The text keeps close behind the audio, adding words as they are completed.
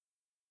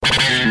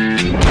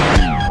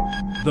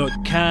The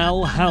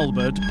Cal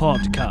Halbert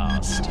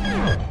Podcast.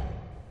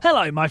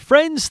 Hello, my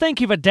friends.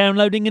 Thank you for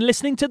downloading and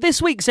listening to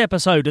this week's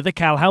episode of the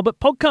Cal Halbert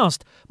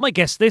Podcast. My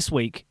guest this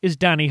week is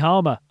Dani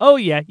Harmer. Oh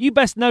yeah, you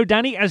best know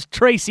Dani as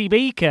Tracy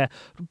Beaker.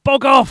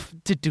 Bog off!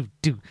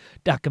 Do-do-do.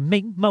 I can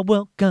make my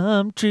world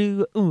come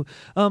true. Ooh,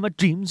 all my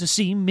dreams will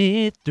see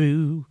me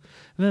through.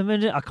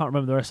 I can't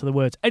remember the rest of the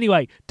words.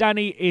 Anyway,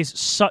 Dani is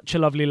such a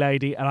lovely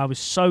lady, and I was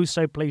so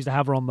pleased to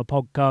have her on the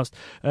podcast.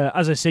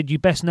 As I said, you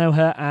best know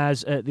her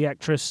as the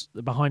actress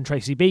behind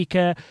Tracy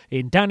Beaker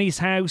in Dani's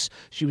House.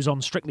 She was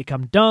on Strictly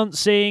Come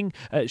Dancing.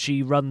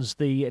 She runs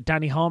the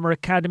Dani Harmer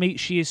Academy.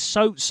 She is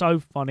so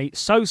funny,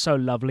 so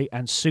lovely,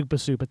 and super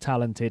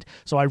talented.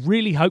 So I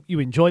really hope you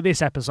enjoy this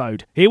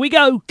episode. Here we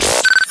go.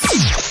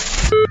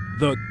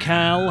 The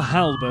Cal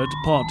Halbert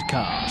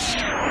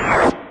Podcast.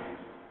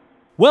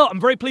 Well,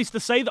 I'm very pleased to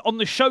say that on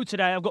the show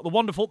today, I've got the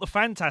wonderful, the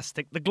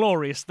fantastic, the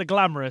glorious, the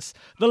glamorous,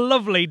 the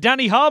lovely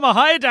Dani Harmer.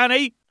 Hiya,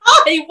 Dani.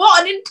 Hi,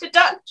 what an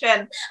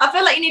introduction. I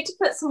feel like you need to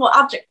put some more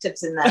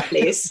adjectives in there,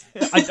 please.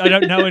 I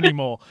don't know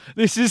anymore.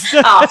 This is...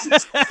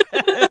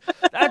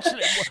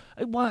 Actually,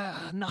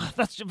 no,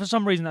 that's, for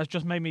some reason, that's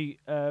just made me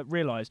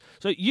realise.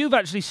 So you've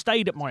actually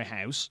stayed at my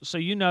house, so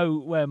you know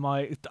where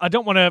my... I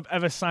don't want to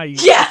ever say...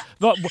 Yeah.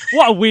 What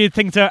a weird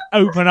thing to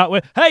open up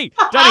with. Hey,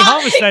 Dani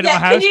Harmer stayed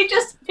at my house.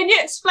 Can you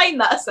explain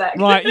that a sec?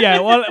 Right, yeah,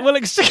 well, I will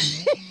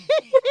explain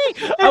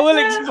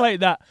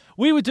that.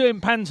 We were doing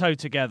Panto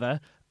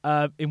together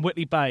in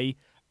Whitley Bay,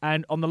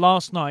 and on the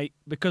last night,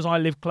 because I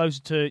live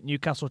closer to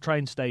Newcastle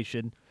train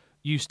station,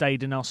 you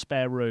stayed in our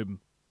spare room.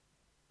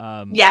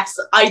 Yes,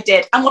 I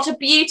did. And what a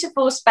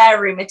beautiful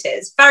spare room it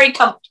is. Very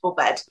comfortable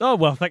bed. Oh,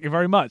 well, thank you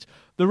very much.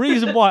 The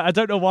reason why, I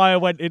don't know why I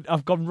went in,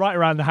 I've gone right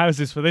around the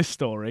houses for this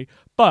story,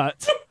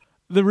 but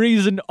the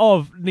reason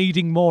of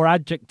needing more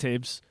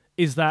adjectives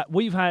is that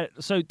we've had,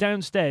 so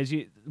downstairs,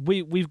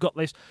 we've got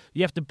this,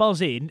 you have to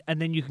buzz in and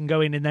then you can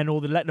go in and then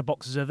all the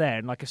letterboxes are there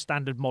in like a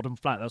standard modern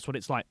flat. That's what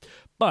it's like.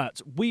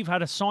 But we've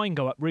had a sign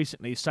go up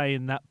recently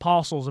saying that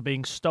parcels are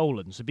being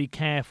stolen, so be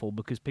careful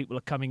because people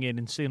are coming in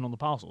and seeing on the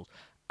parcels.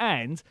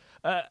 And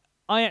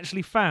I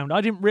actually found, I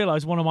didn't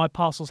realise one of my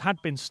parcels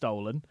had been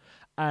stolen,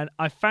 and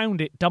I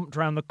found it dumped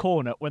around the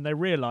corner when they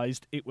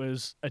realised it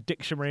was a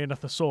dictionary and a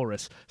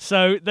thesaurus.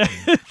 So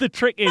the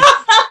trick is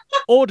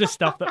order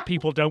stuff that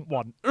people don't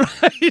want,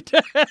 right?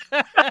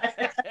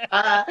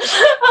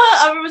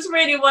 I was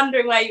really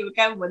wondering where you were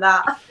going with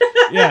that.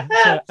 Yeah.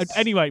 So,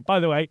 anyway, by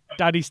the way,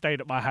 Dani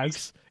stayed at my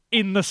house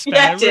in the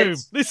spare room.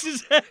 This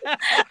is...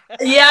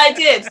 Yeah, I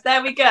did.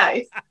 There we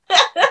go.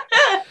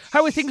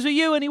 How are things with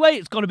you anyway?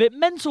 It's gone a bit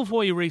mental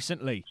for you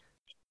recently.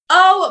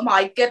 Oh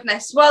my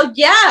goodness. Well,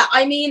 yeah,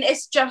 I mean,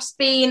 it's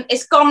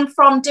gone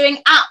from doing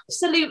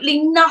absolutely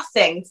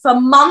nothing for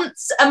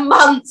months and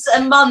months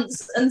and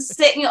months and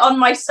sitting on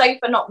my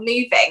sofa not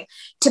moving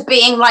to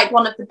being like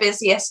one of the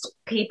busiest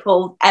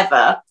people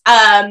ever.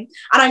 And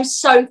I'm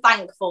so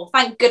thankful.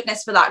 Thank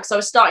goodness for that, because I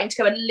was starting to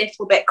go a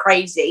little bit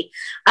crazy.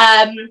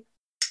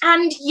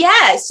 And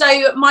yeah,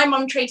 so my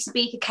mum, Tracy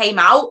Beaker, came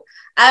out.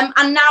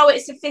 And now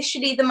it's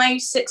officially the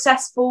most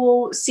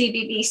successful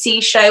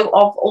CBBC show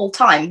of all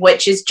time,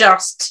 which is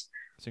just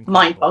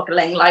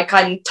mind-boggling. Like,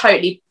 I'm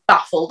totally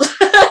baffled.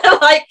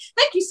 Like,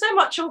 thank you so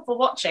much all for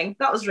watching.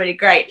 That was really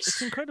great.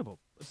 It's incredible.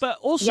 But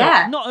also,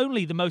 not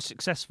only the most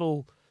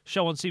successful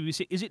show on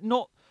CBBC, is it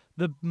not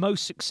the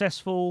most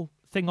successful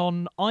thing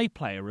on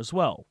iPlayer as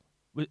well?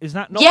 Is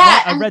that not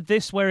right? I read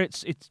this where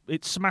it's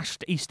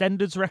smashed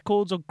EastEnders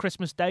records on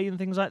Christmas Day and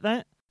things like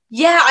that.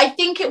 Yeah, I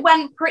think it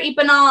went pretty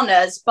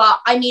bananas, but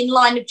I mean,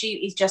 Line of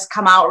Duty's just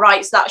come out,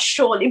 right? So that's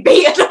surely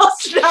beaten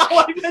us now.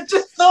 I would have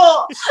just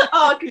thought,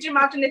 oh, could you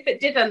imagine if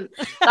it didn't?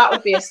 That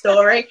would be a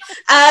story.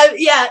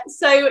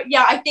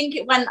 I think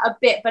it went a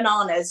bit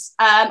bananas.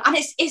 And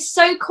it's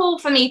so cool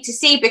for me to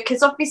see,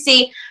 because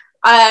obviously,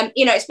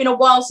 it's been a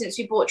while since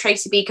we brought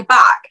Tracy Beaker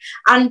back,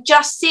 and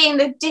just seeing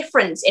the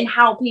difference in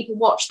how people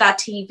watch their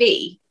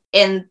TV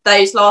in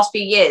those last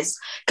few years.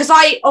 Because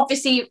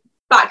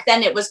back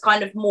then it was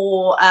kind of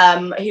more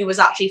who was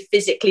actually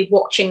physically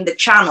watching the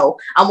channel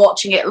and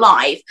watching it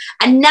live.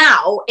 And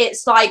now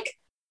it's like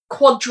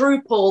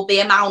quadruple the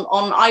amount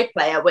on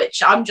iPlayer,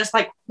 which I'm just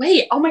like,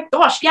 wait, oh my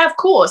gosh, yeah, of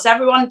course.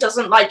 Everyone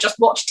doesn't like just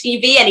watch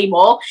TV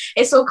anymore.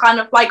 It's all kind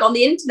of like on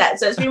the internet.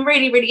 So it's been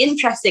really, really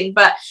interesting.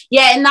 But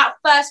yeah, in that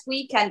first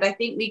weekend, I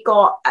think we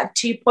got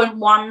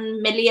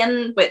 2.1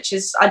 million, which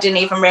is, I didn't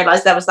even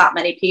realise there was that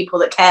many people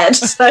that cared.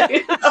 So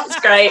that was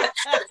great.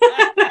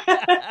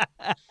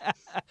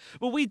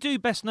 Well, we do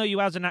best know you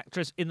as an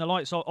actress in the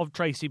lights of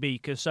Tracy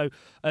Beaker. So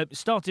it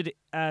started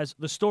as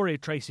the story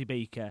of Tracy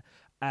Beaker.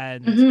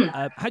 And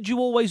had you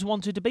always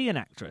wanted to be an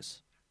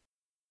actress?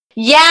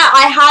 Yeah,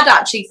 I had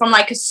actually from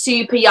like a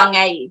super young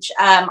age.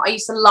 I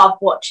used to love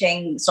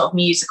watching sort of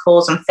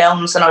musicals and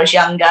films when I was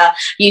younger.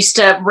 Used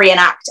to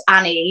reenact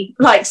Annie,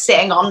 like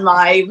sitting on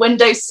my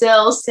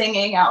windowsill,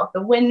 singing out of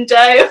the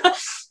window.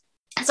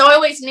 So I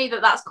always knew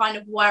that that's kind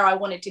of where I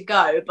wanted to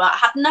go, but I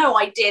had no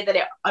idea that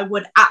I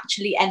would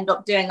actually end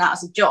up doing that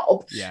as a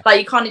job. Yeah. Like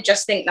you kind of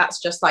just think that's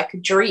just like a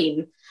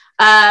dream.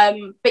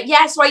 But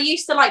yeah, so I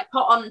used to like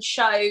put on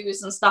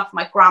shows and stuff.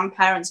 My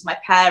grandparents, my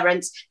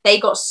parents, they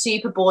got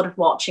super bored of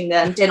watching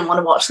them, didn't want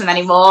to watch them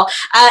anymore.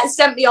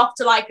 Sent me off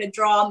to like a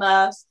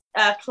drama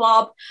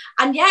club,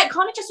 and yeah, it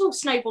kind of just all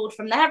snowballed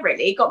from there.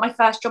 Really, got my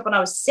first job when I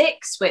was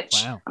 6,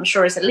 which I'm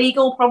sure is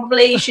illegal.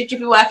 Probably should you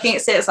be working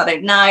at 6? I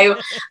don't know.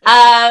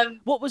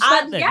 What was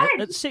that then? Yeah.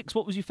 At 6,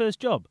 what was your first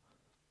job?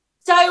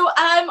 So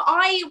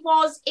I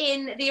was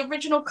in the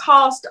original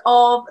cast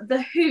of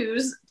The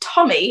Who's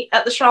Tommy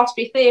at the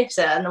Shaftesbury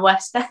Theatre in the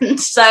West End.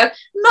 So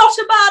not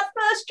a bad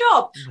first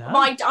job.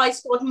 No. I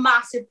scored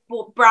massive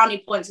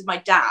brownie points with my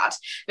dad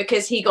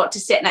because he got to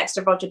sit next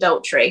to Roger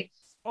Daltrey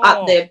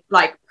at the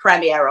like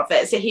premiere of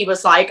it. So he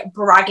was like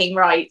bragging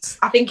rights.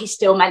 I think he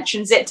still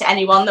mentions it to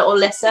anyone that will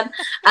listen.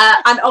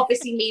 And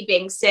obviously me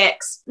being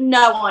 6,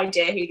 no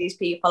idea who these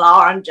people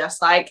are. I'm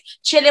just like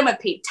chilling with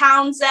Pete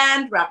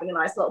Townsend. We're having a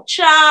nice little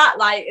chat.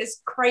 Like,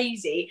 it's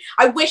crazy.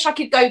 I wish I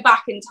could go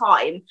back in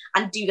time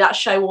and do that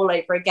show all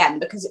over again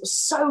because it was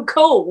so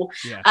cool.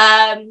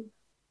 Yeah.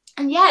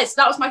 And yes,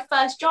 that was my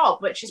first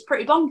job, which is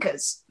pretty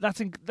bonkers.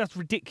 That's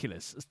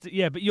ridiculous.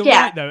 Yeah, but you're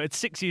right, though. At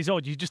 6 years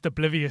old, you're just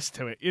oblivious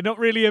to it. You're not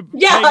really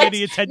paying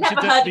any attention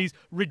to these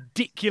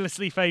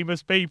ridiculously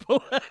famous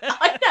people.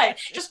 I know,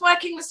 just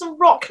working with some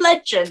rock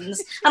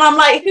legends. And I'm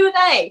like, who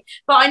are they?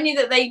 But I knew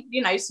that they,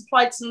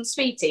 supplied some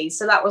sweeties.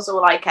 So that was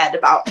all I cared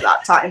about for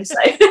that time. So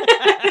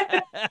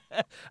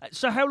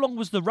So how long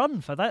was the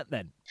run for that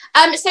then?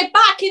 So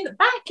back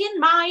in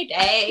my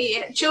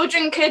day,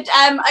 children could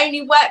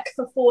only work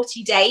for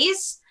 40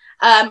 days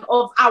out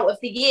of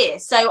the year.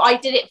 So I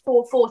did it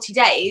for 40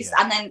 days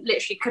and then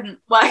literally couldn't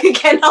work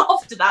again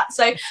after that.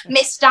 So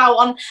missed out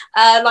on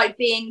like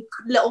being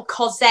little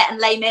Cosette and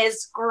Les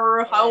Mis.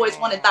 I always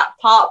wanted that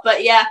part,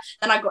 but yeah,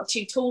 then I got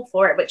too tall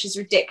for it, which is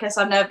ridiculous.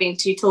 I've never been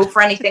too tall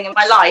for anything in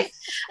my life.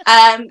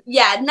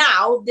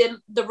 Now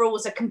the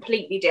rules are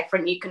completely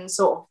different. You can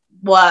sort of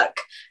work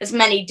as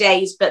many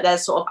days, but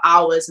there's sort of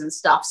hours and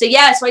stuff. So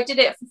so I did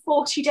it for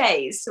 40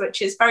 days,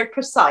 which is very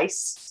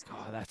precise.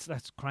 Oh,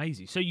 that's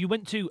crazy. So you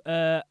went to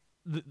the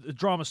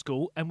drama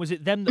school, and was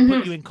it them that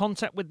put you in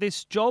contact with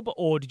this job,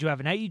 or did you have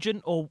an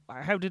agent, or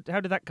how did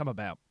that come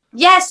about?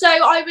 Yeah, so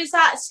I was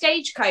at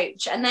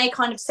Stagecoach and they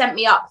kind of sent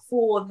me up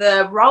for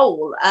the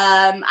role.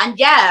 And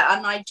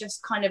I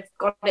just kind of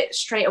got it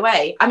straight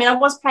away. I mean, I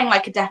was playing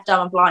like a deaf,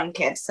 dumb and blind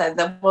kid, so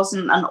there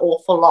wasn't an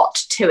awful lot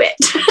to it,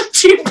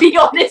 to be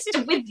honest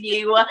with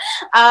you.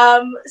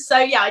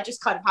 I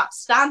just kind of had to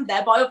stand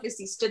there, but I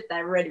obviously stood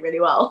there really,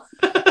 really well.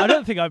 I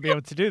don't think I'd be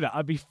able to do that.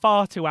 I'd be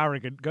far too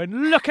arrogant going,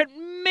 look at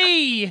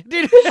me!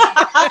 Look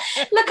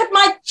at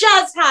my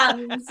jazz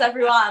hands,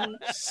 everyone.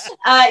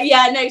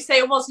 So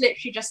it was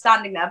literally just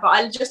standing there, but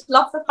I just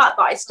love the fact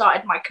that I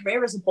started my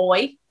career as a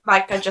boy.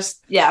 Like,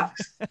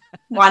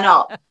 why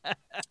not?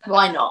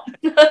 Why not?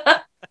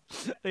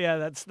 Yeah,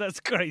 that's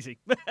crazy.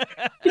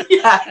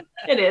 Yeah,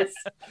 it is.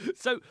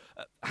 So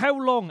how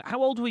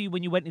old were you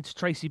when you went into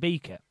Tracy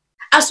Beaker?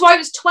 So I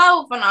was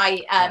 12 when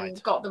I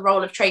got the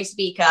role of Tracy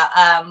Beaker,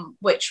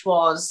 which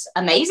was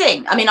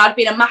amazing. I mean, I'd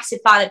been a massive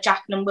fan of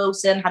Jacqueline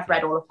Wilson, had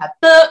read all of her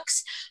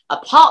books.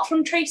 Apart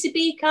from Tracy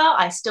Beaker,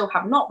 I still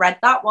have not read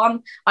that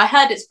one. I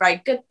heard it's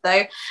very good,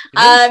 though.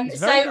 It's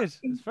very good.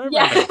 It's very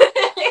good.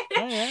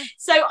 Yeah.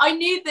 So I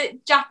knew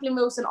that Jacqueline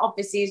Wilson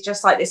obviously is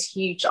just like this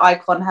huge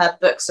icon. Her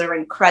books are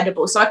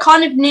incredible. So I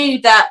kind of knew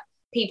that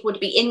people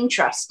would be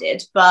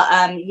interested, but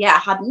I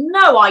had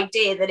no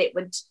idea that it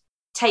would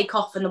take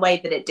off in the way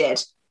that it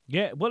did.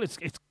 Yeah, well, it's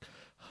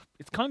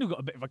kind of got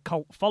a bit of a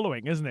cult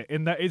following, isn't it?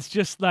 In that it's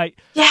just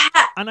like,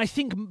 and I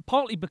think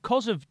partly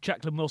because of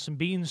Jacqueline Wilson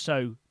being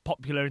so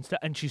popular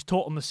and she's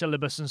taught on the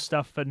syllabus and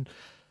stuff, and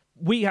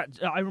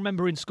I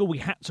remember in school we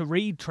had to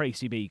read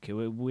Tracy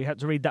Beaker. We had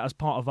to read that as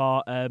part of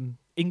our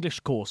English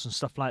course and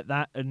stuff like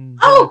that. And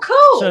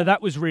cool! So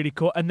that was really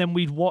cool. And then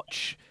we'd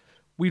watch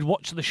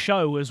the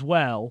show as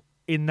well.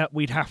 In that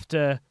we'd have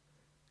to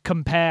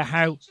compare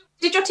how.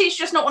 Did your teacher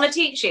just not want to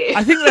teach you?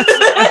 I think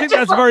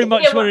that's very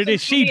much what it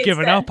is. She'd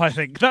given up, I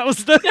think. That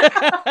was the.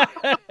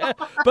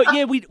 But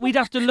yeah, we'd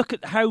have to look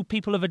at how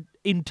people have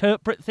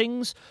interpret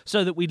things,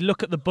 so that we'd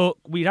look at the book,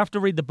 we'd have to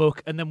read the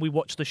book, and then we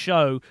watch the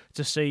show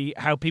to see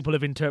how people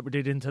have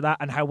interpreted into that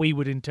and how we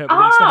would interpret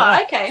it. Stuff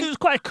like that. Okay. So it was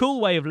quite a cool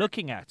way of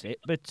looking at it.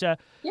 But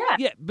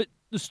but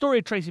the story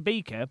of Tracy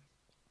Beaker,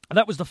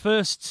 that was the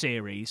first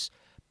series.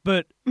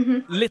 But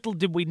little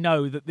did we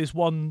know that this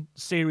one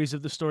series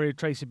of the story of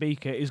Tracy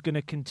Beaker is going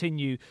to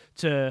continue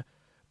to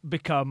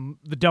become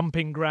the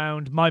dumping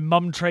ground. My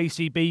Mum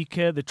Tracy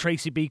Beaker, the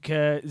Tracy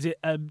Beaker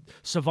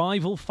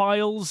survival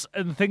files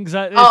and things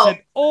like this. And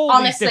all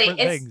honestly, these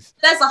different things.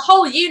 There's a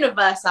whole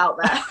universe out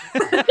there.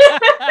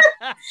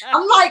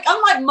 I'm like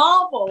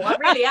Marvel. I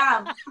really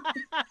am.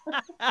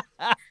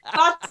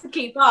 Hard to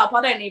keep up.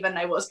 I don't even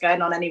know what's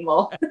going on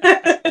anymore.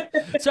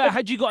 So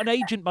had you got an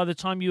agent by the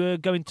time you were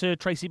going to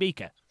Tracy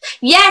Beaker?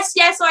 Yes.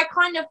 So I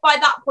kind of by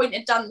that point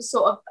had done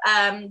sort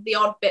of the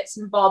odd bits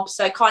and bobs.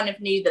 So I kind of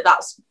knew that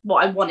that's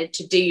what I wanted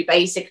to do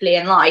basically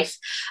in life.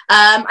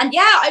 And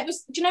yeah, I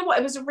was. Do you know what?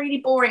 It was a really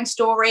boring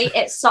story.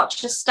 It's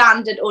such a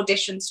standard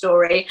audition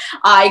story.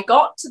 I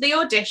got to the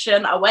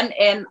audition. I went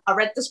in. I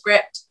read the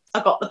script.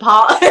 I got the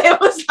part.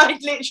 It was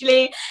like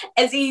literally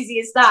as easy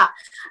as that.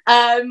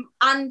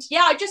 And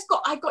yeah,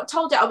 I got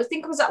told it. I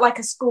think I was at like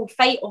a school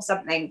fete or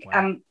something.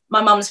 Wow.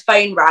 My mum's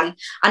phone rang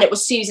and it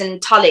was Susan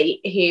Tully,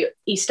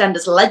 who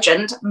EastEnders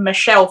legend,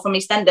 Michelle from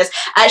EastEnders.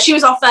 She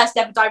was our first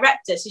ever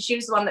director, so she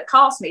was the one that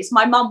cast me. So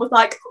my mum was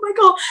like, "Oh my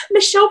god,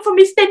 Michelle from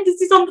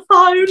EastEnders is on the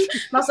phone."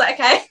 And I was like,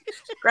 "Okay,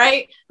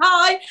 great,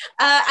 hi."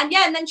 And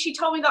then she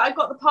told me that I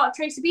got the part of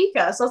Tracy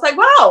Beaker. So I was like,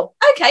 "Wow,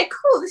 okay,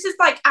 cool. This is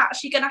like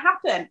actually going to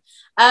happen."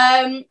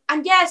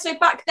 And yeah, so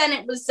back then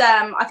it was,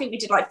 I think we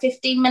did like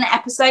 15-minute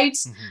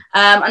episodes,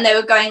 and they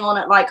were going on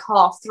at like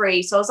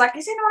 3:30. So I was like,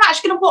 is anyone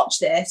actually going to watch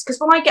this? Because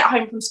when I get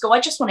home from school,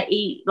 I just want to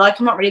eat. Like,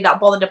 I'm not really that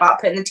bothered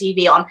about putting the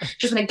TV on.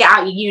 Just want to get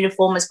out your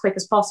uniform as quick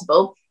as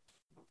possible.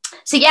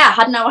 So yeah, I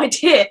had no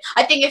idea.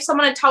 I think if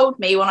someone had told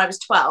me when I was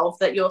 12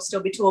 that you'll still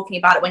be talking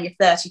about it when you're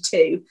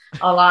 32,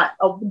 I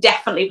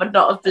definitely would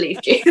not have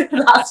believed you.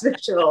 That's for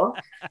sure.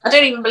 I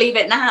don't even believe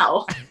it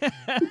now.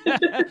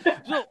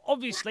 Well,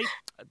 obviously,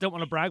 I don't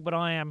want to brag, but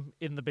I am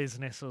in the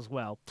business as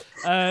well.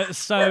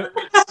 So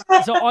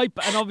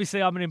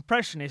obviously I'm an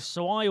impressionist,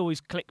 so I always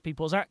click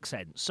people's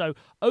accents. So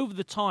over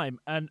the time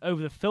and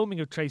over the filming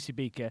of Tracy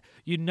Beaker,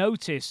 you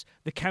notice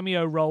the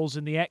cameo roles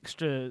and the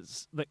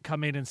extras that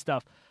come in and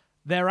stuff.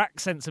 Their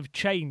accents have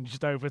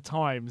changed over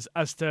times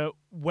as to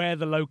where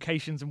the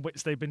locations in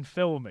which they've been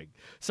filming.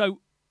 So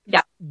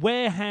yeah,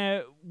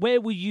 where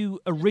were you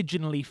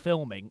originally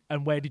filming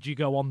and where did you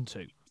go on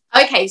to?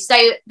 Okay, so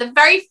the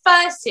very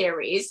first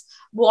series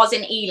was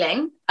in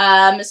Ealing,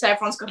 so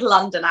everyone's got a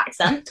London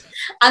accent.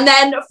 And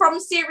then from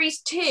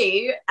series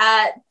 2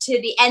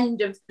 to the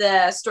end of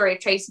the Story of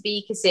Tracy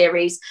Beaker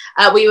series,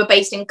 we were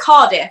based in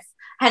Cardiff,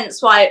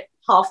 hence why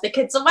half the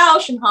kids are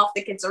Welsh and half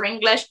the kids are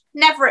English.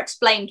 Never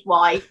explained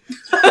why.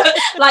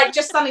 Like,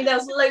 just suddenly there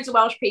was loads of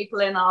Welsh people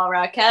in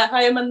our care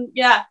home, and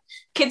yeah,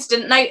 kids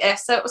didn't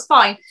notice, so it was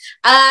fine.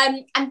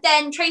 And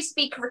then Tracy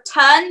Beaker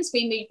Returns,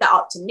 we moved that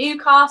up to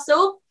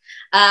Newcastle.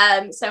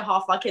 So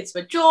half our kids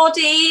were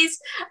Geordies.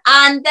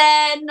 And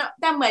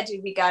then where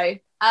did we go?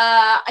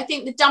 I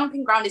think the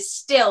dumping ground is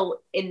still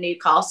in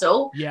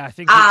Newcastle. Yeah, I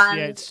think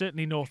it's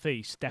certainly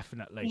northeast,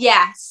 definitely.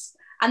 Yes.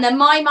 And then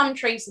my mum,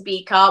 Tracy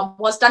Beaker,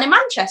 was done in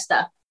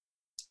Manchester.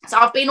 So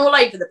I've been all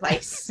over the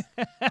place.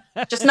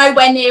 Just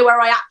nowhere near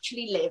where I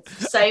actually live.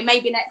 So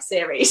maybe next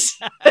series.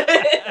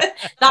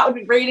 That would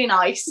be really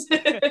nice.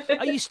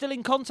 Are you still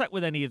in contact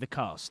with any of the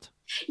cast?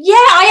 Yeah,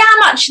 I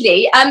am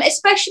actually.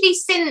 Especially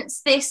since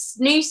this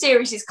new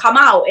series has come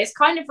out. It's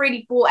kind of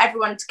really brought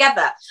everyone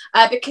together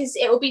because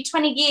it will be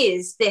 20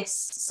 years this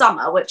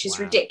summer, which is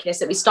ridiculous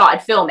that we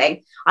started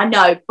filming. I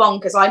know,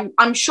 bonkers.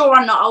 I'm sure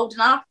I'm not old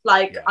enough.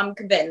 I'm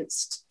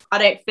convinced. I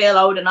don't feel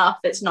old enough.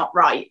 It's not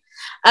right.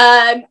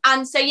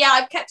 And so yeah,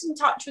 I've kept in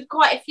touch with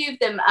quite a few of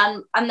them,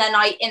 and then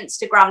I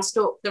Instagram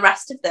stalk the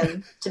rest of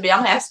them, to be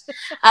honest.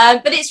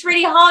 But it's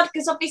really hard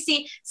because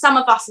obviously some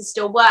of us are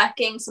still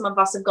working, some of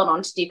us have gone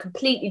on to do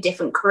completely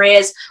different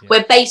careers.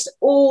 We're based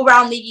all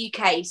around the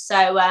UK,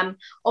 so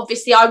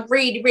obviously I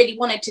really, really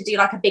wanted to do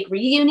like a big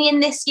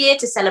reunion this year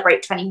to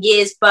celebrate 20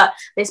 years, but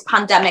this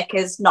pandemic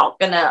is not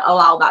going to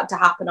allow that to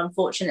happen,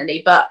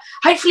 unfortunately. But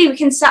hopefully we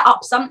can set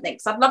up something,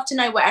 because I'd love to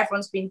know what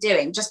everyone's been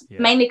doing, just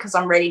mainly because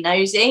I'm really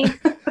nosy.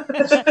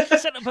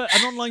 Set up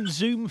an online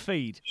Zoom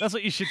feed. That's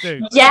what you should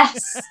do.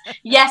 Yes,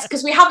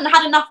 because we haven't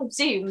had enough of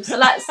Zoom, so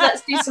let's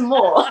do some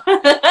more.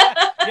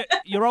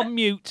 You're on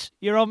mute.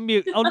 On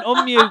mute.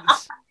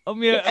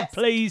 Yes,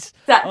 please.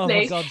 Exactly.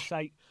 Oh, for God's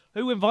sake.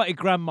 Who invited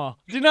Grandma?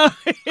 Do you know?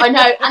 I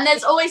know. And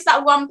there's always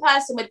that one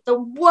person with the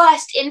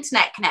worst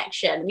internet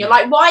connection. You're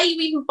like, why are you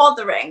even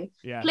bothering?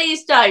 Yeah.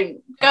 Please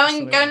don't. Go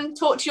and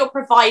talk to your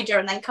provider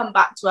and then come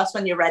back to us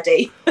when you're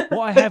ready.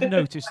 What I have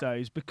noticed, though,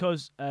 is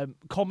because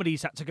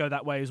comedy's had to go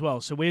that way as well.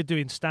 So we're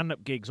doing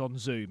stand-up gigs on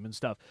Zoom and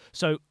stuff.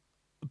 So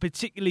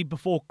particularly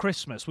before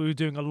Christmas, we were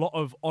doing a lot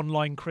of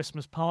online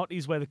Christmas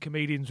parties where the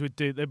comedians would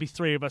there'd be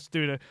 3 of us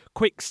doing a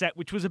quick set,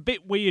 which was a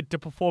bit weird to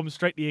perform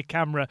straight to your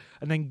camera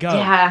and then go.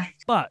 Yeah.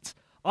 But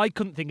I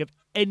couldn't think of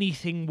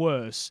anything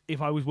worse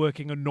if I was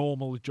working a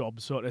normal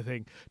job sort of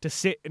thing, to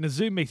sit in a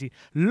Zoom meeting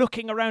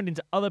looking around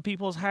into other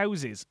people's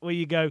houses where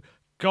you go,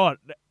 God,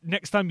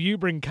 next time you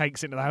bring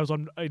cakes into the house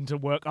into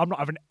work, I'm not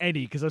having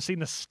any because I've seen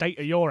the state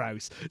of your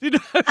house. You know,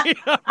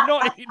 I'm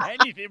not eating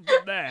anything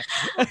from there.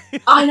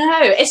 I know.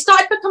 It's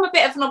started to become a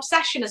bit of an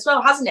obsession as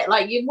well, hasn't it?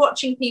 Like, you're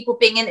watching people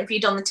being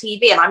interviewed on the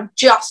TV and I'm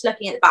just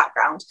looking at the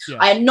background. Yeah.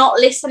 I am not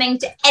listening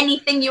to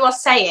anything you are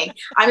saying.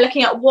 I'm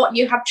looking at what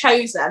you have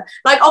chosen.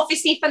 Like,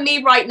 obviously for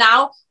me right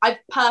now, I've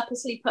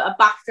purposely put a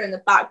BAFTA in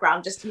the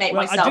background just to make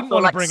myself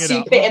feel like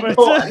super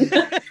important.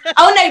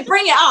 Oh no,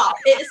 bring it up.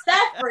 It's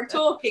there for a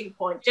talking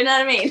point. point. Do you know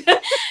what I mean?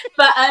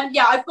 But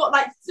yeah, I've got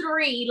like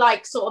 3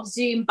 like sort of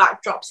Zoom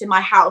backdrops in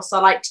my house. I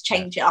like to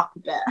change it up a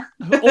bit.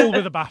 All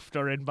with a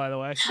BAFTA in, by the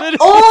way.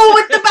 All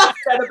with the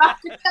BAFTA. The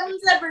BAFTA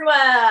comes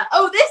everywhere.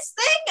 Oh, this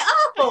thing?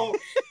 Oh.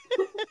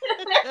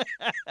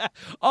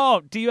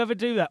 Oh, do you ever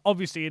do that?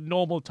 Obviously, in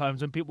normal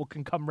times when people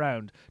can come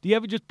round, do you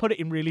ever just put it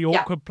in really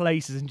awkward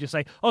places and just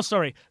say, oh,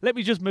 sorry, let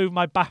me just move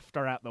my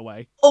BAFTA out the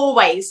way?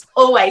 Always.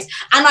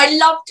 And I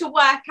love to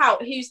work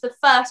out who's the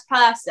first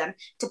person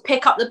to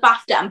pick up the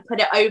BAFTA and put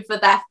it over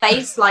their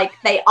face like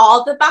they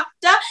are the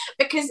BAFTA,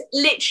 because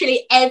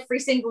literally every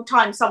single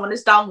time someone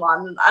has done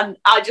one, and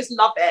I just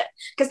love it,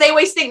 because they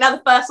always think they're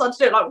the first one to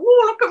do it, like,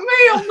 whoa, look at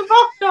me, I'm the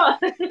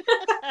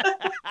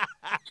BAFTA.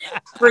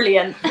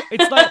 Brilliant.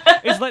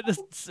 It's like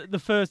the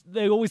first.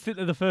 They always think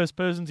they're the first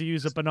person to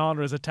use a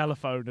banana as a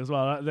telephone as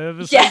well. They're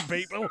the same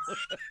people.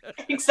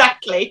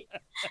 Exactly.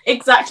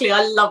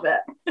 I love it.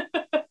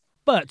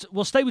 But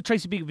we'll stay with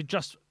Tracy Beaker for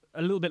just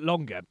a little bit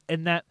longer.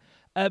 In that,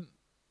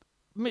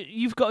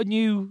 you've got a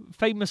new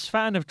famous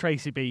fan of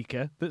Tracy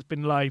Beaker that's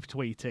been live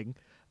tweeting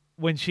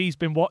when she's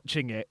been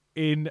watching it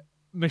in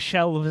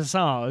Michelle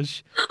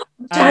Visage.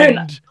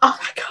 And oh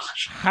my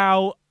gosh!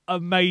 How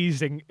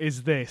amazing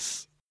is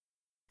this?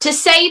 To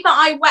say that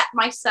I wet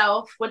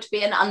myself would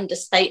be an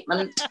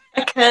understatement,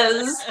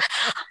 because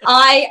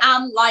I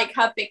am like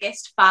her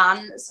biggest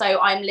fan. So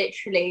I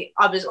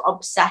was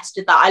obsessed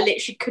with that. I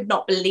literally could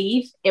not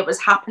believe it was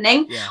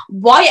happening. Yeah.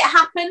 Why it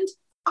happened,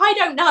 I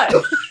don't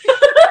know.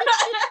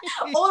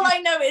 All I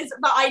know is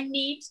that I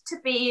need to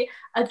be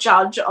a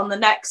judge on the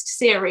next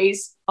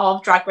series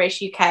of Drag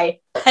Race UK.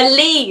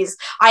 Please.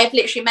 I have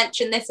literally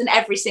mentioned this in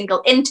every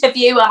single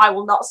interview, and I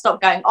will not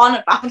stop going on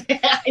about it.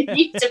 I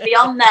need to be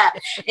on there.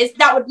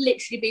 That would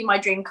literally be my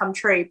dream come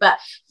true. But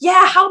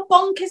yeah, how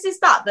bonkers is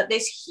that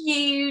this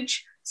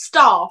huge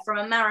star from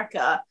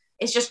America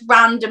is just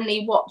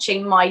randomly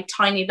watching my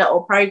tiny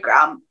little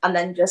program and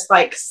then just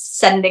like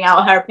sending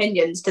out her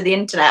opinions to the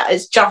internet?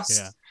 It's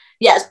just,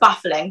 it's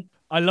baffling.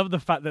 I love the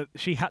fact that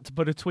she had to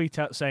put a tweet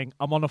out saying,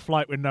 I'm on a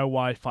flight with no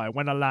Wi-Fi.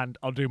 When I land,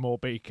 I'll do more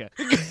Beaker.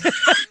 Yeah,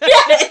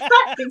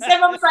 exactly. So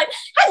everyone was like,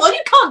 hang on,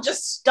 you can't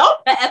just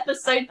stop at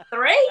episode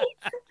 3.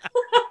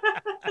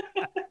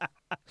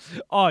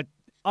 Oh,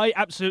 I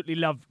absolutely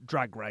love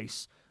Drag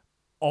Race,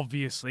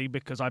 obviously,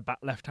 because I bat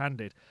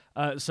left-handed.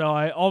 So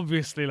I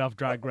obviously love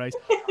Drag Race.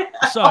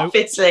 So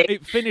obviously.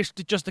 It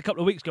finished just a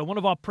couple of weeks ago. One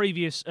of our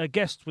previous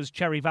guests was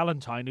Cherry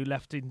Valentine, who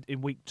left in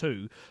week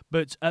 2.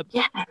 But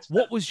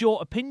what was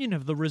your opinion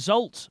of the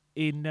result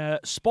in,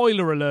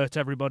 spoiler alert,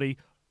 everybody,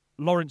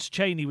 Lawrence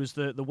Chaney was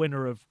the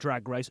winner of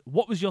Drag Race.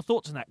 What was your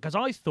thoughts on that? Because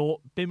I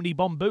thought Bimini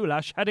Bon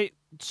Boulash had it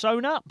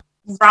sewn up.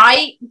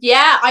 Right,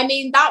 yeah. I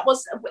mean,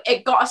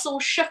 it got us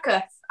all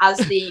shooketh, as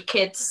the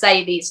kids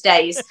say these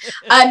days.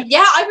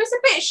 Yeah, I was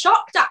a bit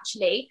shocked,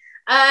 actually.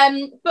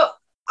 But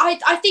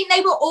I think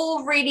they were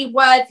all really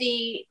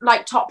worthy,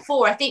 like top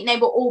 4. I think they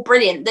were all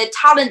brilliant. The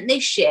talent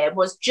this year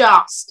was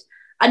just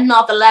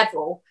another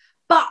level.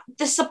 But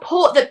the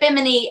support that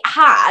Bimini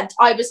had,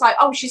 I was like,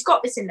 oh, she's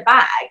got this in the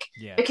bag.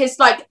 Yeah. Because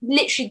like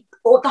literally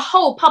the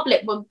whole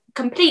public were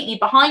completely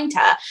behind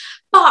her.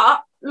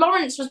 But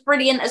Lawrence was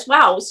brilliant as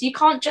well. So you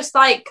can't just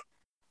like,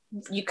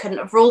 you couldn't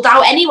have ruled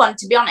out anyone,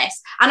 to be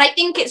honest. And I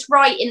think it's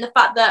right in the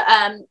fact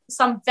that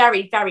some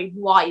very, very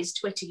wise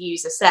Twitter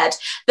user said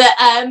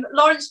that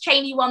Lawrence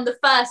Chaney won the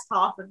first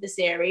half of the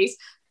series,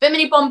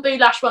 Bimini Bon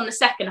Boulash won the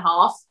second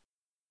half,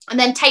 and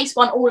then Taste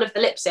won all of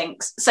the lip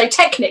syncs. So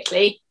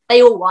technically,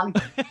 they all won.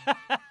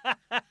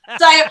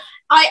 So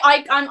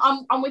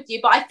I'm with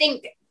you, but I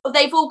think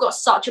they've all got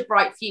such a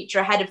bright future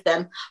ahead of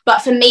them.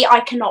 But for me, I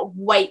cannot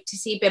wait to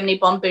see Bimini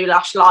Bon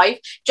Boulash live,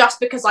 just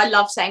because I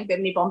love saying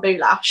Bimini Bon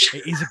Boulash.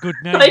 It is a good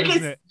name,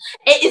 isn't it?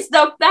 It is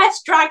the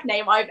best drag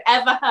name I've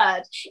ever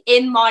heard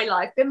in my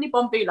life. Bimini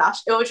Bon Boulash.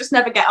 It will just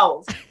never get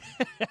old.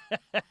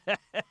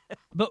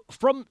 But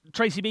from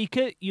Tracy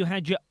Beaker, you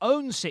had your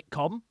own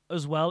sitcom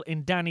as well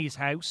in Dani's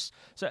house.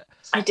 So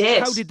I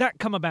did. How did that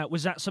come about?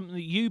 Was that something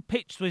that you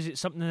pitched? Was it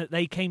something that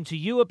they came to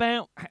you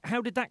about?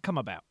 How did that come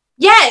about?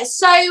 Yeah,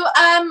 so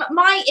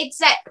my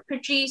exec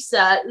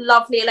producer,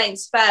 lovely Elaine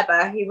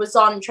Sperber, who was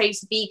on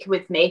Tracy Beaker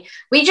with me,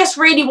 we just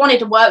really wanted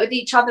to work with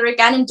each other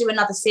again and do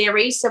another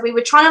series. So we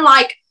were trying to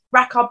like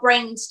rack our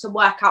brains to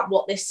work out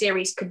what this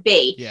series could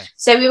be. Yeah.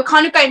 So we were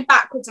kind of going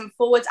backwards and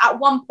forwards. At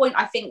one point,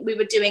 I think we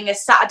were doing a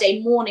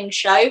Saturday morning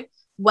show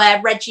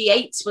where Reggie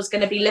Yates was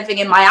going to be living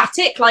in my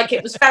attic. Like,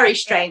 it was very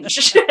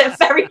strange,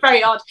 very,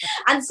 very odd.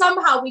 And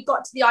somehow we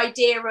got to the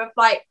idea of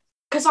like,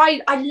 because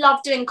I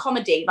love doing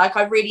comedy, like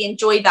I really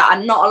enjoy that,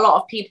 and not a lot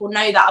of people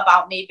know that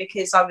about me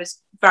because I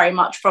was very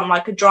much from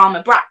like a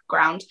drama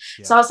background.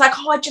 Yeah. So I was like,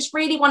 I just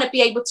really want to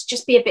be able to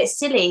just be a bit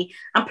silly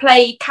and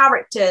play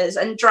characters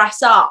and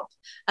dress up.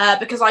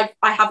 because I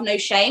have no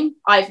shame.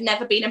 I've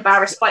never been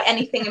embarrassed by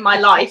anything in my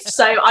life.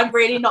 So I'm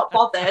really not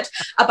bothered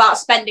about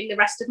spending the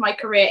rest of my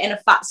career in a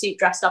fat suit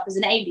dressed up as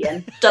an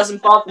alien.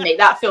 Doesn't bother me.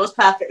 That feels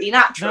perfectly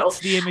natural.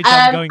 That's the image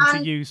I'm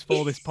going to use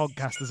for this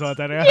podcast as well,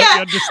 Dani. I hope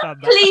you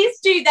understand that. Please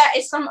do. There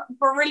is some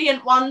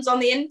brilliant ones on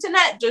the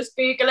internet. Just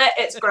Google it.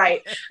 It's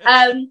great.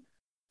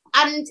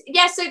 And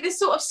yeah, so this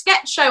sort of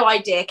sketch show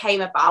idea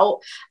came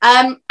about,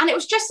 and it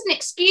was just an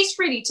excuse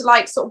really to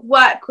like sort of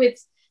work with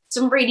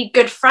some really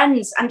good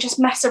friends and just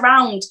mess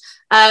around.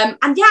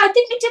 And yeah, I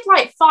think we did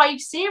like 5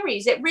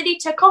 series. It really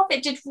took off.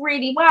 It did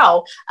really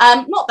well.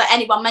 Not that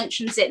anyone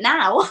mentions it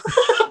now.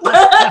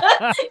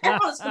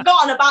 Everyone's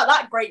forgotten about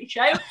that great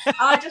show.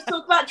 I just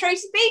talk about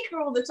Tracy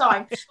Beaker all the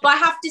time. But I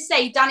have to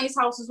say, Dani's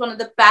House was one of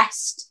the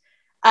best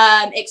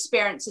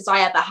experiences I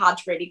ever had,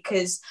 really,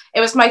 because it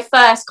was my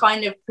first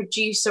kind of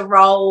producer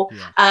role.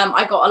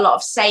 I got a lot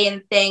of say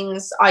in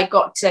things. I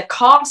got to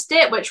cast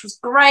it, which was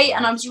great,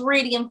 and I was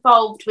really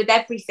involved with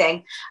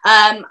everything.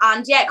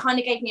 And yeah, it kind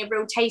of gave me a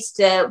real taste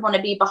to want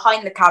to be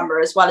behind the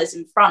camera as well as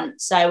in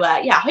front. So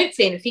yeah,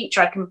 hopefully in the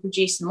future I can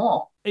produce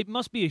more. It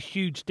must be a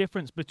huge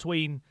difference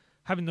between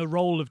having the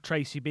role of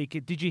Tracy Beaker.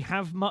 Did you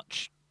have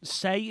much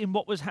say in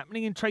what was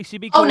happening in Tracy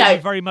Beaker? Oh, no.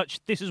 Very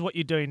much, this is what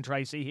you're doing,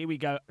 Tracy. Here we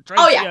go.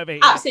 Tracy over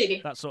here. Absolutely.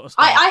 That sort of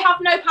stuff. I have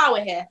no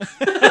power here.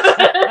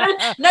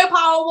 No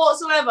power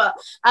whatsoever.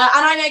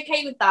 And I'm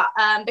okay with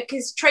that,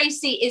 because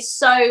Tracy is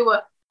so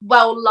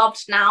well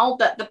loved now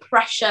that the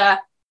pressure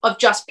of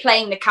just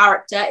playing the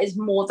character is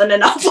more than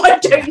enough. I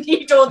don't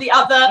need all the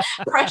other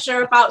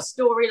pressure about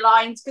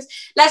storylines, because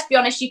let's be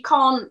honest, you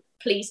can't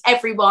please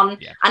everyone.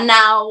 And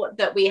now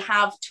that we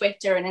have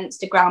Twitter and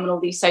Instagram and all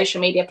these social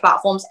media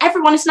platforms,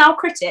 everyone is now a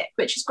critic,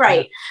 which is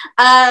great.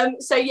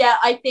 So yeah,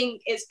 I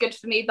think it's good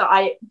for me that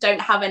I don't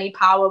have any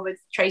power with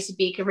Tracy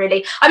Beaker,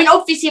 really. I mean,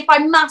 obviously, if I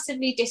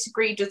massively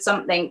disagreed with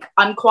something,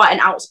 I'm quite an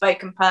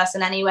outspoken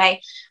person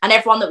anyway, and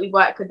everyone that we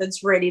work with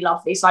is really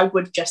lovely, so I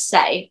would just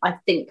say, I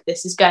think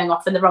this is going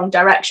off in the wrong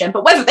direction,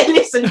 but whether they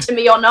listen to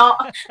me or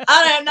not,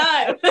 I don't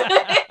know.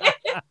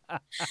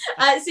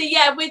 So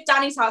yeah, with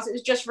Dani's House, it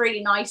was just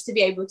really nice to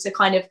be able to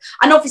kind of,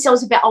 and obviously I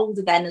was a bit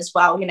older then as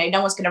well, you know,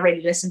 no one's going to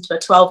really listen to a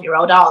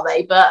 12-year-old, are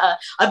they? But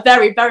a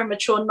very, very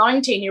mature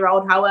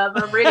 19-year-old,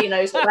 however, really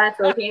knows what they're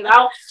talking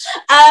about.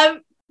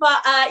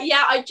 But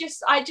yeah, I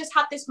just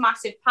had this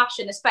massive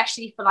passion,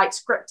 especially for like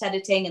script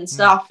editing and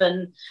stuff,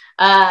 and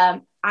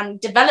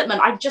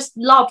development. I just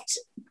loved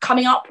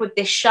coming up with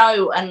this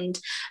show and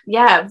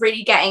yeah,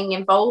 really getting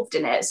involved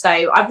in it. So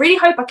I really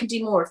hope I can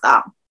do more of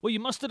that. Well, you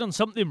must have done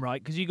something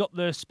right, because you got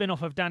the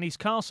spin-off of Dani's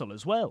Castle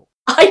as well.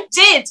 I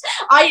did.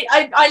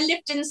 I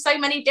lived in so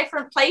many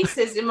different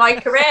places in my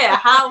career.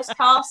 House,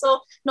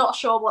 castle, not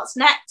sure what's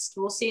next.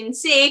 We'll soon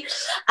see.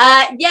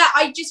 Yeah,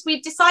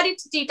 we decided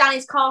to do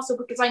Dani's Castle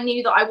because I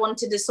knew that I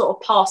wanted to sort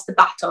of pass the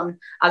baton,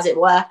 as it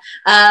were.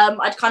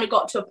 I'd kind of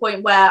got to a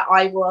point where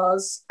I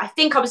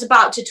think I was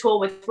about to tour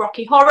with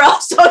Rocky Horror,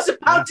 so I was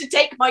about to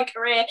take my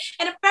career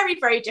in a very,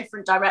 very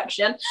different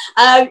direction.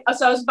 So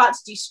I was about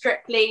to do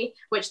Strictly,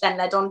 which then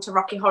led on to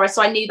Rocky Horror.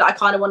 So I knew that I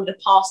kind of wanted to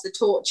pass the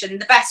torch, and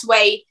the best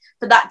way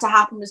for that to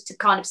happen was to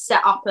kind of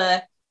set up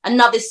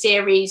another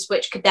series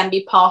which could then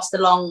be passed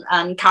along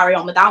and carry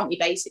on without me,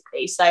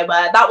 basically. So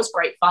that was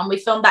great fun. We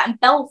filmed that in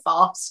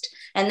Belfast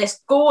in this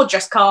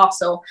gorgeous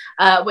castle,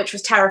 which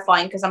was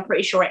terrifying because I'm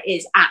pretty sure it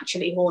is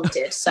actually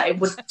haunted. So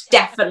would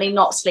definitely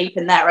not sleep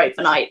in there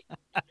overnight.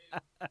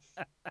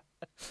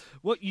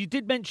 Well, you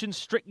did mention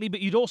Strictly,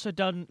 but you'd also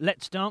done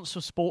Let's Dance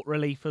for Sport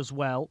Relief as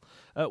well,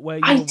 where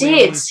you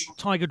were with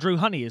Tiger Drew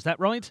Honey, is that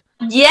right?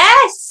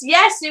 Yes.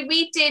 So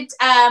we did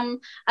a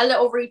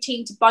little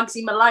routine to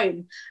Bugsy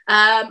Malone,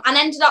 and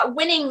ended up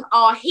winning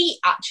our heat,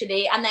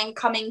 actually, and then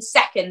coming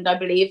second, I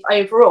believe,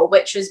 overall,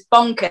 which was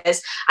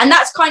bonkers. And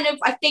that's kind of,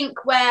 I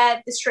think,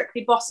 where the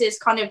Strictly bosses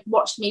kind of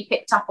watched me,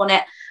 picked up on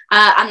it,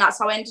 and that's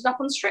how I ended up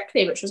on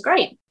Strictly, which was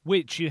great.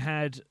 Which you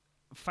had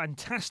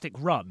fantastic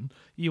run.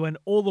 You went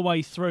all the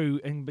way through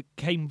and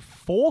became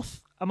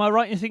 4th. Am I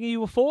right in thinking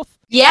you were 4th?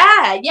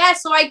 Yeah.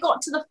 So I got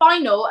to the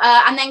final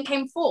and then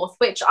came 4th,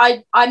 which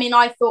I mean,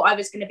 I thought I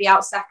was going to be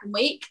out second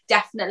week,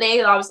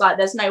 definitely. I was like,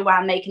 there's no way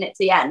I'm making it to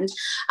the end.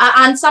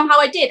 And somehow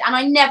I did. And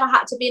I never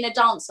had to be in a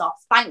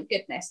dance-off. Thank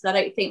goodness. I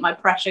don't think my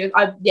pressure, it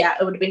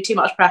would have been too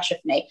much pressure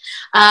for me.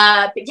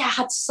 But yeah, I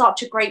had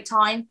such a great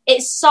time.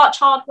 It's such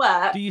hard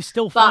work. Do you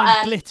still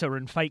find glitter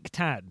and fake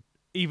tan?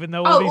 Even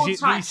though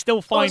you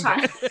still find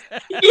it.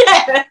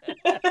 Yeah,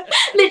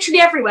 literally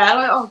everywhere.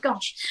 Like, oh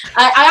gosh,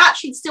 I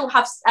actually still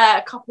have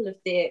a couple of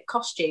the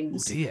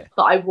costumes that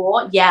I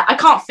wore. Yeah, I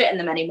can't fit in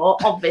them anymore,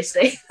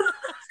 obviously.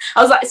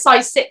 I was like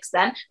size 6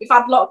 then. We've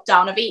had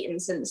lockdown. I've eaten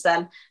since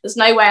then. There's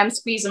no way I'm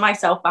squeezing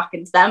myself back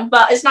into them,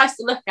 but it's nice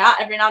to look at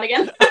every now and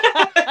again.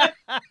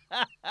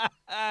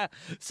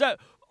 So,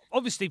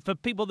 obviously, for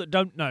people that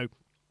don't know,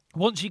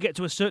 once you get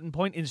to a certain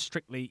point in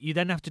Strictly, you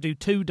then have to do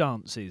 2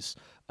 dances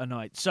a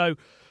night. So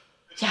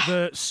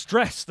the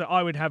stress that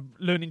I would have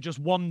learning just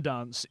one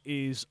dance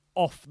is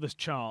off the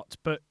chart.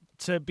 But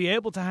to be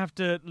able to have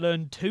to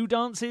learn 2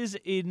 dances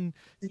in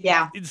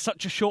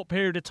such a short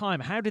period of time.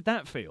 How did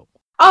that feel?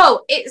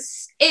 Oh,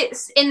 it's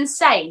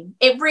insane.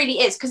 It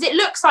really is, because it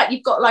looks like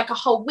you've got like a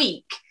whole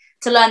week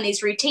to learn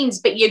these routines,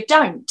 but you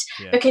don't,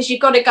 because you've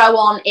got to go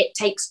on It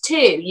Takes Two,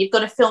 you've got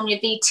to film your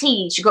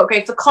VTs, you've got to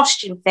go for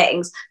costume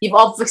fittings, you've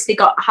obviously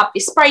got to have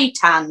your spray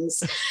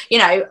tans, you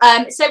know.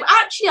 So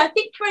actually I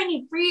think you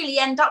only really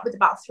end up with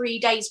about 3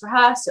 days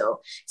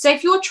rehearsal. So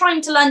if you're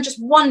trying to learn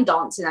just one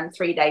dance in them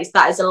 3 days,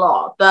 that is a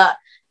lot, but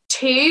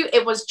 2,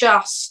 it was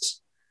just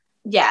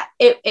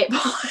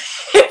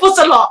it was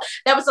a lot.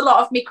 There was a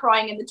lot of me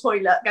crying in the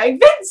toilet going,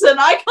 Vincent,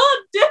 I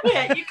can't do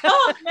it, you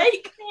can't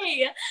make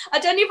me, I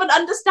don't even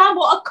understand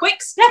what a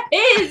quick step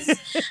is.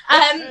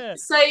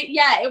 So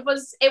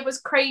it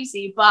was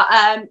crazy,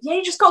 but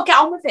you just got to get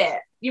on with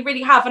it, you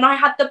really have. And I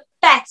had the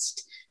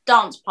best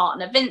dance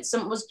partner.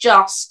 Vincent was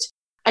just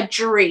a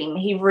dream,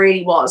 he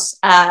really was.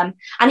 And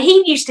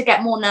he used to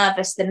get more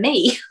nervous than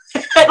me.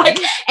 Like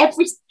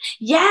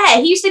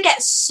he used to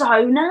get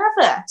so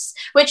nervous,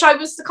 which I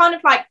was kind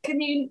of like,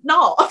 can you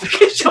not,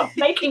 because you're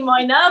making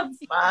my nerves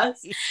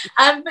worse.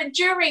 But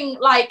during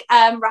like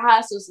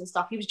rehearsals and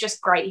stuff, he was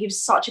just great. He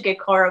was such a good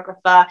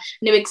choreographer,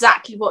 knew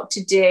exactly what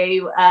to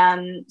do.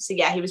 So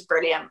he was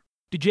brilliant.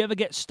 Did you ever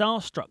get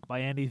starstruck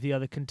by any of the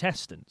other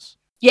contestants?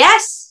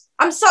 Yes.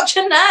 I'm such a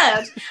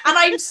nerd, and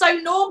I'm so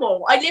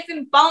normal. I live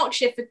in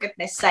Berkshire, for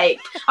goodness sake.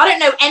 I don't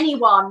know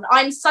anyone.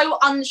 I'm so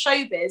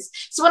unshowbiz.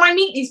 So when I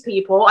meet these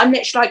people, I'm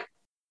literally like,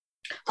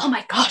 oh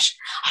my gosh.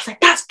 I was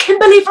like, that's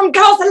Kimberly from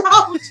Girls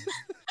Aloud.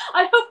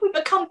 I hope we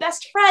become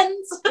best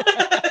friends.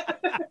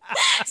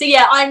 So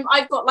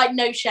I've got like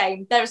no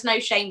shame. There is no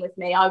shame with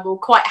me. I will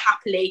quite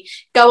happily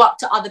go up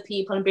to other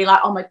people and be like,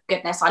 oh my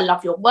goodness, I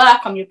love your work,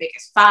 I'm your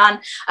biggest fan.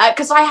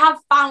 Because I have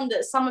found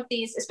that some of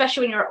these,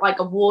 especially when you're at like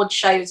award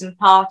shows and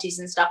parties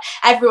and stuff,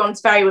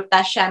 everyone's very with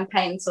their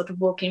champagne sort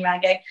of walking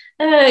around going,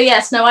 oh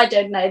yes, no, I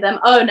don't know them.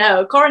 Oh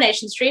no,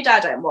 Coronation Street,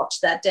 I don't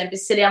watch that. Don't be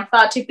silly, I'm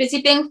far too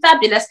busy being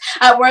fabulous.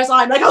 Whereas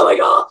I'm like, oh my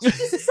gosh,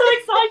 this is so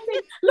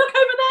exciting, look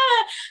over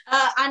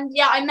there. And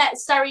I met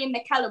Sari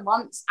McKellen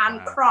once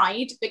and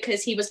cried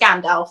because he was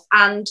Gandalf,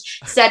 and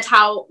said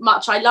how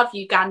much I love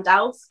you,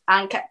 Gandalf,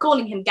 and kept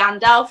calling him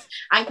Gandalf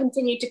and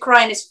continued to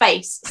cry in his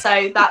face.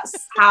 So that's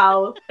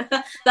how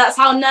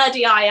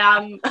nerdy I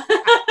am.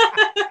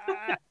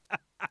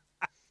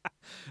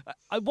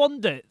 I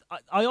wonder,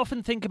 I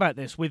often think about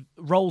this with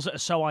roles that are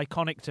so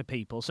iconic to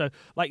people. So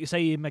like you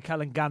say, Ian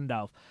McKellen,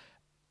 Gandalf.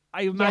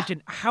 I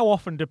imagine how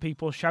often do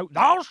people shout,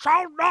 thou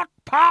shalt not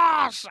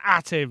pass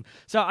at him?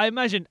 So I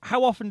imagine,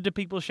 how often do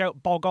people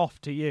shout bog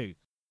off to you?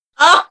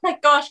 Oh my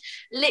gosh,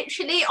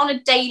 literally on a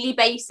daily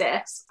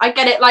basis. I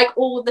get it like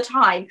all the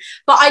time.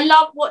 But I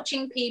love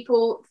watching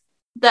people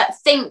that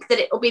think that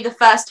it will be the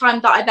first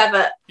time that I've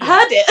ever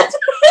heard it.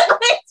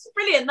 It's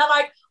brilliant. They're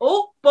like,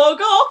 oh,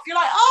 bog off. You're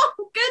like, oh,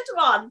 good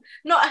one.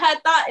 Not heard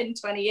that in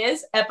 20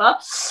 years ever.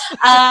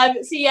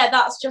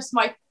 That's just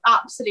my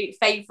absolute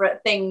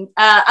favourite thing.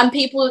 And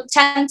people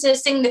tend to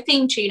sing the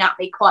theme tune at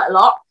me quite a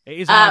lot.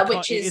 It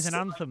is an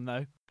anthem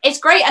though. It's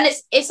great, and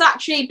it's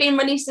actually been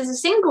released as a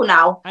single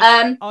now.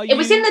 Are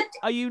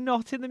you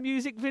not in the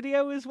music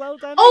video as well,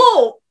 Dani?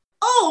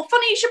 Oh,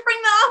 funny you should bring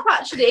that up,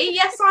 actually.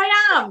 Yes, I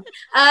am.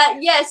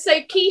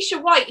 So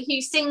Keisha White, who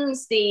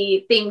sings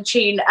the theme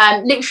tune,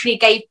 literally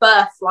gave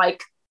birth,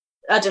 like,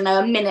 I don't know,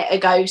 a minute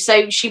ago.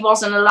 So she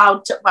wasn't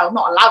allowed to, well,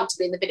 not allowed to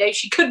be in the video.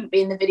 She couldn't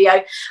be in the video.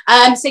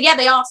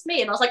 They asked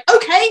me, and I was like,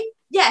 okay,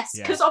 yes,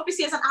 because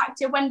obviously as an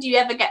actor, when do you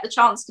ever get the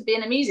chance to be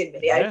in a music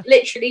video? Yeah.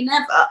 Literally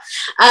never.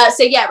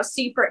 It was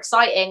super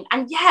exciting.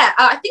 And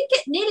I think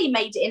it nearly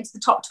made it into the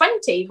top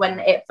 20 when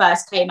it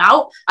first came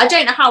out. I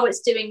don't know how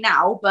it's doing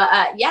now,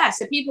 but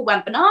so people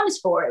went bananas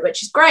for it,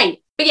 which is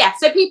great. But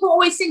so people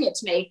always sing it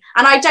to me,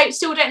 and I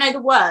still don't know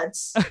the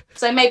words.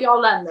 So maybe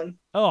I'll learn them.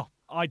 Oh,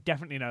 I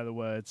definitely know the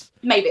words.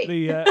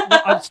 Maybe.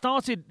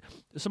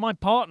 So my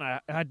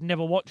partner had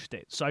never watched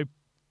it, so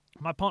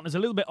my partner's a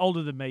little bit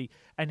older than me,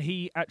 and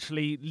he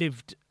actually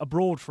lived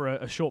abroad for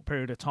a short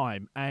period of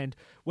time. And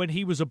when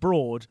he was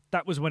abroad,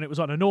 that was when it was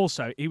on. And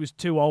also, he was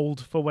too old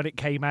for when it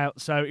came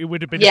out, so it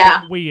would have been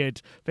a bit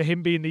weird for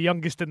him being the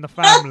youngest in the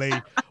family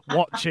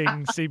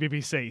watching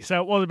CBBC.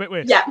 So it was a bit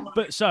weird. Yeah.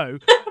 But so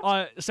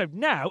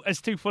now, as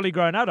two fully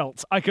grown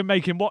adults, I can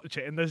make him watch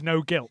it, and there's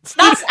no guilt.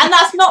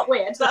 That's not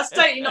weird. That's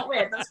totally not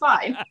weird. That's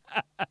fine.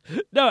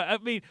 No, I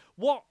mean,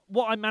 what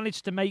I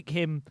managed to make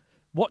him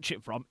watch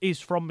it from is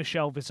from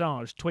Michelle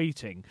Visage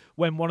tweeting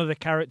when one of the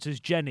characters,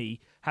 Jenny,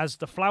 has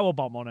the flower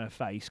bomb on her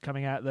face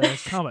coming out the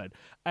cupboard.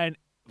 And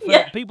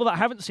for people that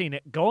haven't seen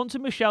it, go onto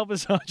Michelle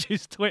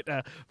Visage's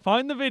Twitter,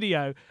 find the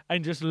video,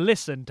 and just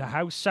listen to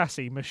how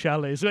sassy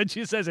Michelle is when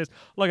she says this.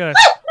 Look at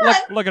this.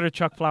 Look at her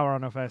chuck flower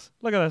on her face.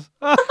 Look at this.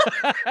 My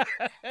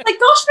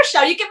gosh,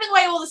 Michelle, you're giving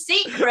away all the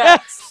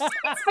secrets.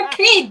 It's for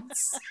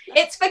kids.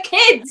 It's for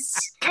kids.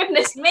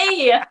 Goodness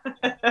me.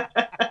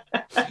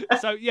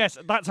 So yes,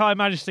 that's how I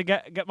managed to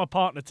get my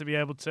partner to be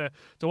able to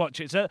watch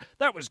it. So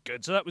that was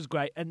good. So that was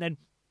great. And then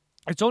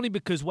it's only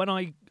because when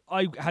I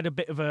I had a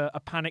bit of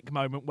a panic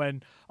moment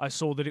when I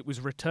saw that it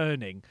was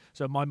returning.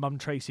 So my mum,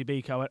 Tracy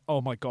Beaker, I went,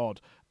 oh my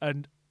God.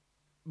 And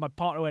my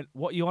partner went,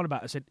 what are you on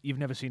about? I said, you've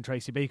never seen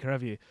Tracy Beaker,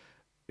 have you?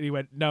 And he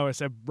went, no. I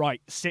said,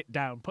 right, sit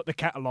down, put the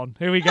kettle on.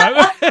 Here we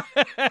go.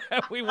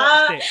 We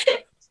watched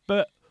it.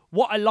 But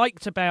what I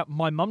liked about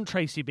my mum,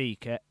 Tracy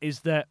Beaker,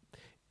 is that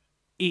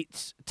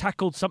it's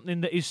tackled something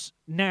that is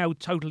now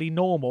totally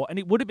normal, and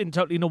it would have been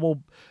totally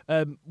normal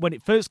when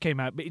it first came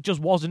out, but it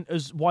just wasn't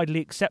as widely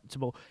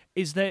acceptable.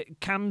 Is that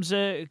Cam's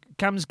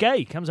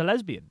gay? Cam's a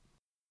lesbian.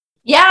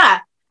 Yeah.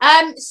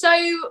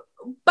 So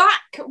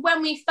back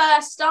when we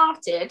first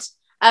started,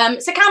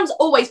 so Cam's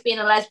always been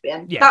a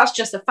lesbian. Yeah. That's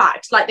just a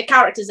fact. Like, the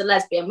character's a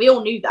lesbian. We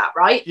all knew that,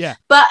 right? Yeah.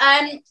 But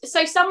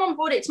so someone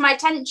brought it to my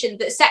attention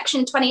that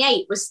Section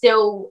 28 was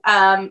still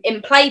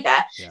in play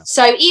there. Yeah.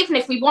 So even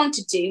if we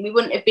wanted to, we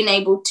wouldn't have been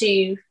able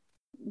to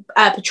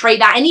portray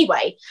that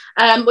anyway,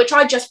 which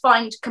I just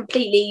find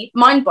completely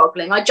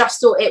mind-boggling. I just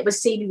thought it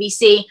was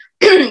CBBC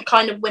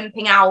kind of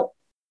wimping out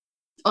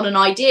on an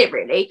idea,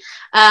 really.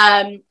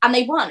 And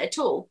they weren't at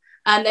all.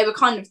 They were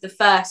kind of the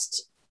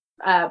first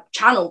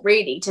channel,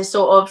 really, to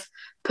sort of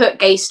put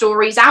gay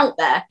stories out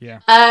there. Yeah.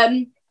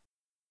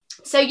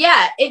 So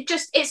yeah, it's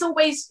just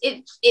always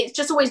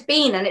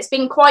been, and it's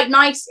been quite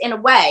nice in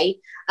a way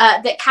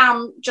that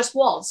Cam just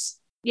was.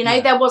 You know,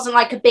 there wasn't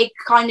like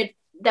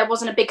there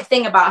wasn't a big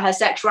thing about her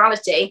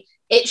sexuality.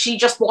 She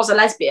just was a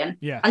lesbian,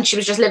 and she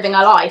was just living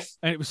her life.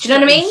 And it was, do you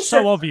know what I mean?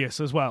 So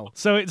obvious as well.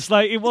 So it's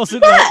like, it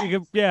wasn't like you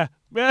could,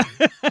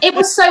 it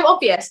was so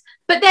obvious.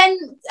 But then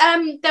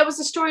there was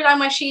a storyline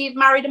where she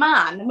married a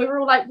man, and we were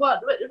all like,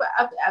 what?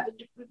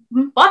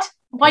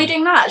 Why are you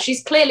doing that?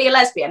 She's clearly a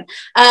lesbian.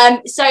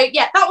 So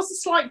yeah, that was a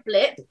slight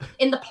blip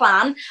in the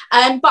plan.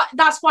 But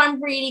that's why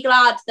I'm really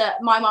glad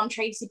that my mum,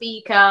 Tracy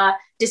Beaker,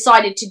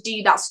 decided to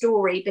do that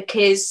story,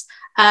 because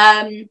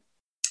I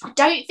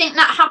don't think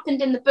that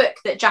happened in the book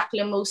that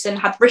Jacqueline Wilson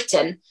had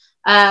written.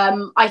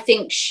 I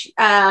think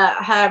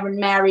her and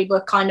Mary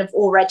were kind of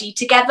already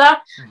together.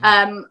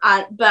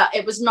 But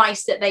it was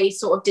nice that they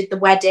sort of did the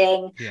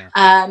wedding.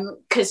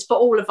 Because for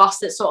all of us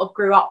that sort of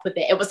grew up with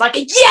it, it was like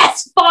a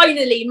yes,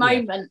 finally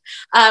moment,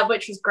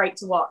 which was great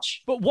to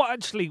watch. But what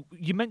actually,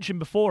 you mentioned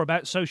before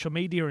about social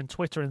media and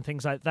Twitter and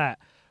things like that.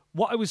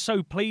 What I was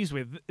so pleased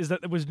with is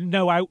that there was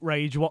no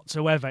outrage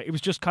whatsoever. It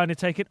was just kind of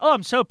taken, oh,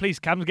 I'm so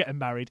pleased Cam's getting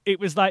married. It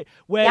was like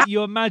where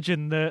you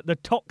imagine the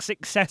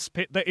toxic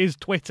cesspit that is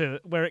Twitter,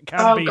 where it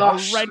can be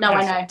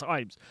horrendous at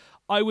times.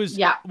 I was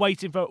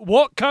waiting for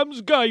what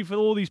comes gay for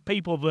all these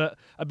people that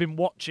have been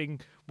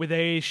watching with their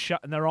ears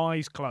shut and their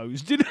eyes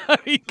closed. You know, are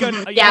you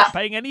not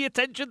paying any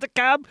attention to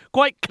Cam?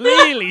 Quite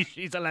clearly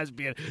she's a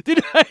lesbian.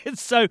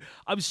 So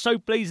I was so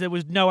pleased there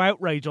was no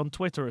outrage on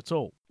Twitter at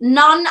all.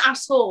 None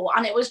at all.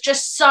 And it was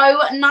just so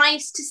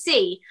nice to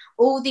see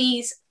all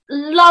these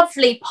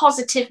lovely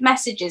positive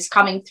messages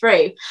coming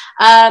through.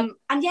 And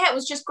yeah, it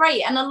was just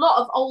great. And a lot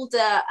of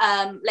older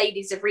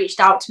ladies have reached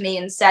out to me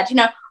and said, you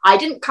know, I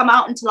didn't come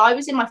out until I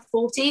was in my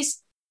 40s.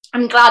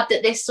 I'm glad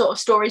that this sort of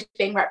story is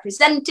being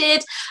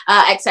represented,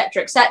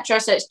 etc., etc.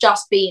 So it's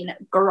just been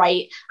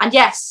great. And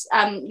yes,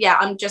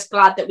 I'm just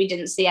glad that we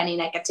didn't see any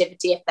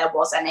negativity, if there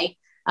was any,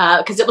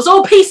 because it was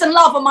all peace and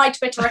love on my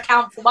Twitter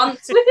account for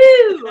once.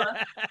 Woohoo!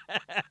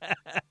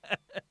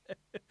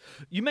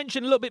 You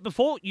mentioned a little bit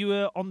before you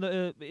were on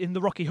in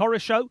the Rocky Horror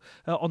Show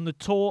on the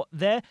tour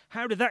there.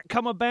 How did that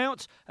come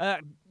about?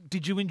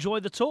 Did you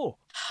enjoy the tour?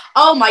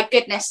 Oh my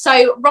goodness.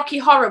 So Rocky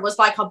Horror was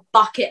like a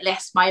bucket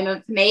list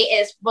moment for me.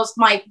 It was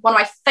one of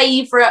my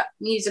favourite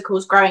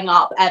musicals growing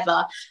up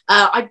ever.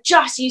 I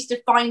just used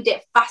to find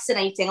it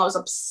fascinating. I was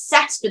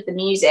obsessed with the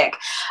music.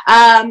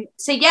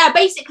 So yeah,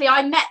 basically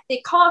I met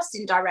the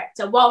casting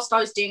director whilst I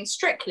was doing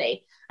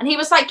Strictly. And he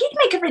was like, you'd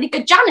make a really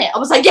good Janet. I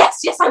was like, yes,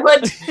 I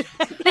would.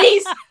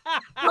 Please,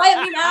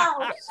 hire me now.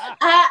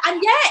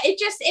 And yeah,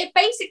 it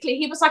basically,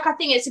 he was like, I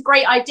think it's a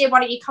great idea. Why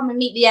don't you come and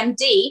meet the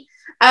MD?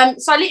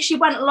 So I literally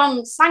went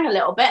along, sang a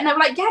little bit, and they were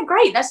like, yeah,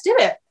 great, let's do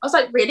it. I was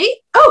like,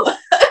 really? Oh,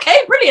 okay,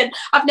 brilliant.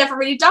 I've never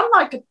really done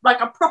like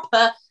a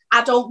proper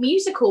adult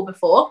musical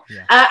before.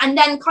 And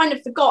then kind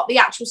of forgot the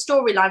actual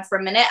storyline for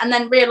a minute, and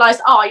then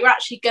realised, you're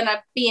actually going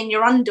to be in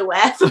your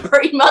underwear for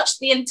pretty much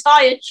the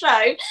entire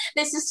show.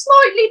 This is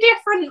slightly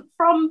different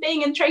from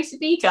being in Tracy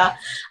Beaker.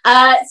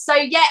 So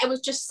yeah, it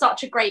was just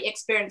such a great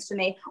experience for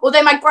me.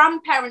 Although my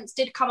grandparents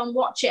did come and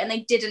watch it, and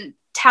they didn't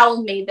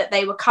tell me that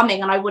they were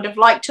coming, and I would have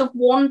liked to have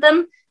warned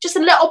them just a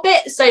little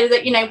bit, so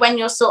that, you know, when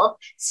you're sort of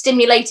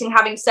stimulating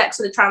having sex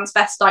with a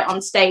transvestite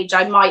on stage,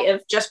 I might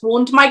have just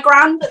warned my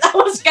gran that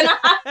was going to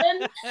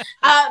happen.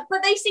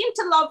 But they seemed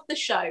to love the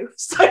show,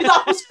 so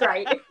that was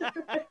great.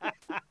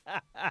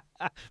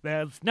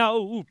 There's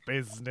no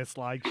business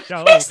like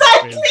show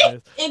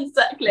business.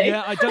 Exactly.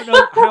 Yeah, I don't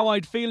know how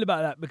I'd feel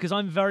about that, because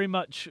I'm very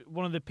much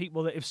one of the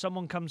people that if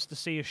someone comes to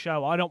see a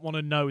show, I don't want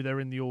to know they're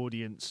in the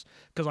audience,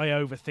 because I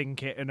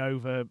overthink it and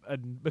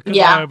because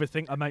I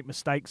overthink, I make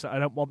mistakes that I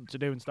don't want to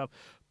do and stuff.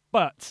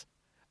 But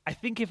I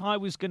think if I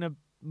was going to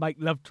make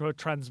love to a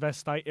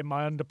transvestite in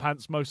my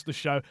underpants most of the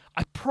show,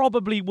 I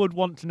probably would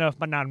want to know if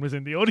my nan was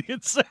in the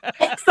audience.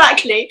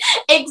 Exactly.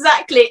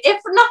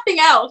 If nothing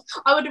else,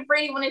 I would have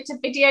really wanted to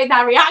video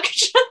their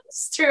reactions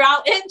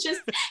throughout it,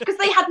 just because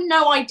they had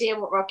no idea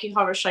what Rocky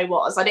Horror Show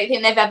was. I don't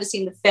think they've ever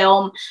seen the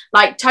film,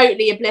 like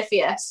totally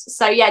oblivious.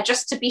 So yeah,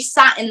 just to be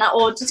sat in that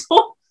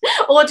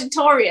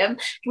auditorium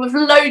with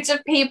loads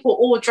of people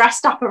all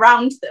dressed up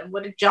around them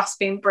would have just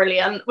been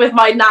brilliant, with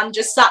my nan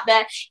just sat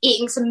there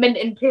eating some mint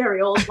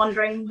imperials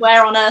wondering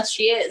where on earth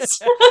she is.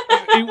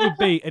 It would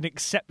be an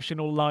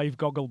exceptional live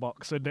goggle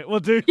box, wouldn't it? We'll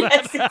do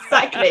that. Yes,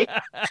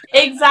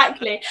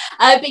 exactly.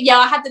 But yeah,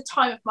 I had the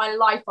time of my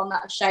life on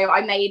that show.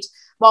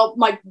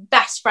 My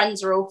best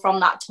friends are all from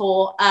that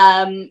tour.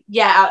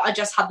 I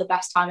just had the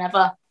best time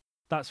ever.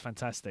 That's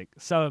fantastic.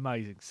 So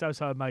amazing. So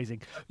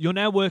amazing. You're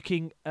now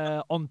working,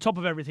 on top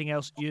of everything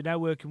else, you're now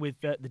working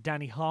with the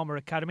Dani Harmer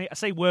Academy. I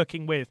say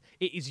working with,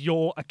 it is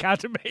your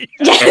academy.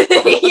 Yes,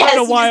 I don't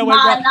know why I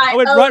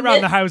went right round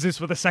it. the houses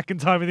for the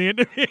second time in the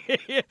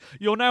interview.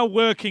 You're now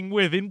working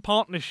with, in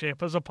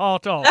partnership, as a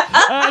part of, the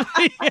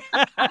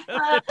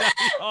Dani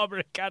Harmer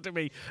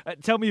Academy.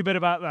 Tell me a bit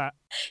about that.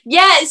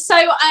 Yeah, so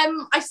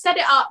I set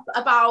it up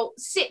about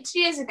 6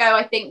 years ago,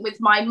 I think, with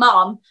my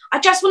mum. I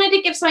just wanted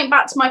to give something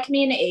back to my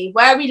community.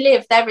 Where we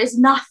live, there is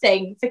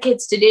nothing for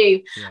kids to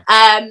do.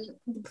 Yeah.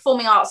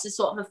 Performing arts is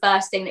sort of the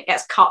first thing that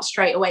gets cut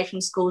straight away from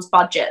schools'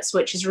 budgets,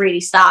 which is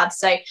really sad.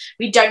 So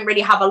we don't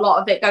really have a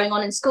lot of it going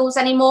on in schools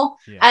anymore.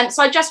 Yeah.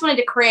 So I just wanted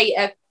to create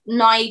a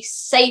nice,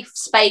 safe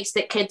space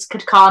that kids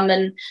could come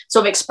and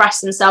sort of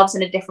express themselves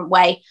in a different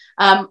way.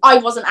 I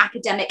wasn't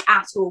academic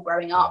at all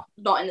growing up,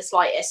 not in the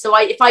slightest. So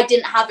if I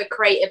didn't have a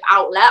creative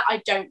outlet,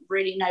 I don't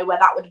really know where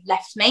that would have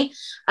left me.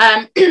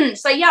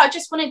 So yeah, I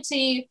just wanted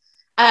to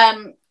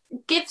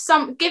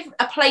give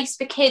a place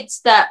for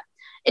kids that,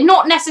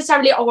 not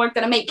necessarily, we're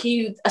going to make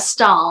you a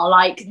star,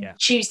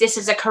 choose this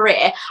as a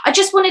career. I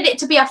just wanted it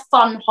to be a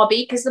fun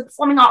hobby, because the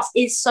performing arts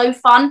is so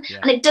fun,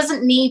 and it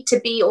doesn't need to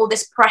be all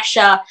this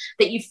pressure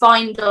that you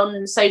find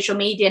on social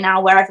media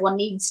now, where everyone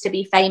needs to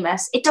be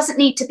famous. It doesn't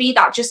need to be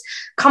that. Just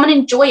come and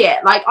enjoy it.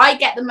 I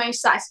get the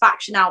most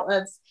satisfaction out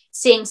of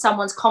seeing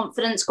someone's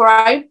confidence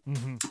grow.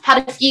 Mm-hmm. I've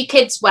had a few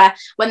kids where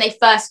when they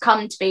first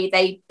come to me,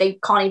 they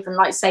can't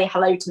even say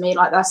hello to me,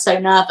 they're so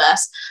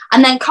nervous,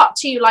 and then cut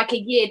to a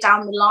year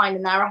down the line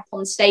and they're up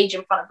on stage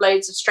in front of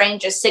loads of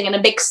strangers singing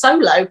a big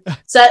solo.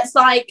 So it's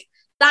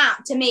that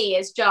to me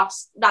is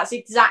that's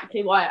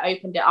exactly why I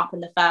opened it up in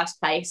the first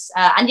place.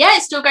 And yeah,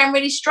 it's still going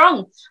really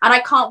strong, and I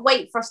can't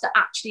wait for us to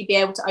actually be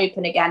able to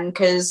open again,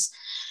 because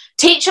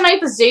teaching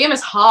over Zoom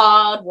is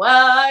hard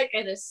work.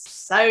 It is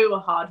so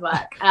hard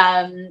work.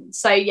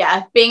 So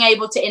yeah, being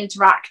able to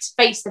interact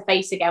face to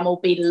face again will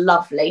be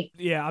lovely.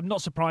 Yeah, I'm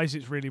not surprised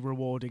it's really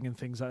rewarding and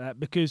things like that,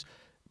 because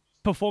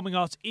performing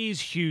arts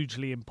is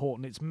hugely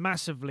important. It's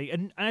massively,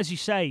 and as you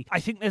say, I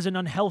think there's an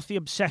unhealthy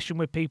obsession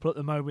with people at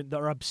the moment that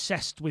are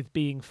obsessed with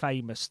being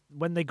famous.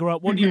 When they grow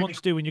up, what do you want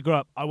to do when you grow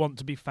up? I want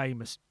to be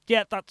famous.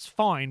 Yeah, that's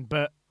fine,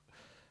 but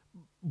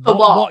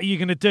what are you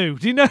going to do?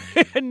 Do you know?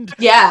 And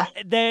yeah,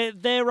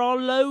 there are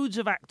loads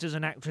of actors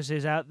and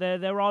actresses out there.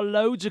 There are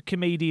loads of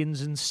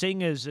comedians and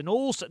singers, and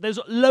also there's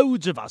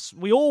loads of us.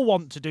 We all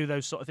want to do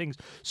those sort of things.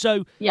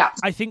 So yeah,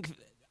 I think,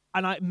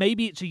 and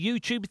maybe it's a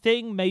YouTube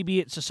thing, maybe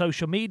it's a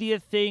social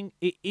media thing.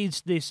 It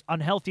is this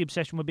unhealthy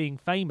obsession with being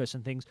famous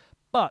and things.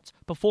 But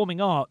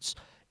performing arts,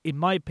 in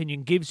my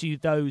opinion, gives you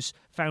those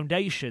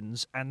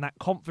foundations and that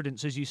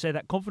confidence, as you say,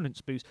 that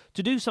confidence boost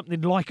to do something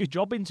like a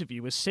job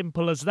interview, as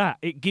simple as that.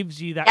 It gives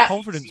you that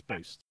confidence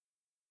boost.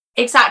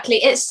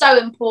 Exactly. It's so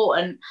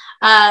important.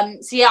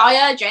 So yeah,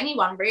 I urge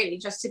anyone really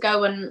just to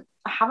go and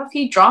have a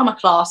few drama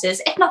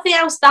classes. If nothing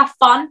else, they're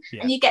fun,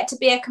 and you get to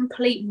be a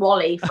complete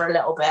wally for a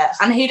little bit.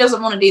 And who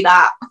doesn't want to do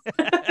that?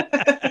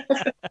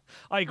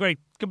 I agree.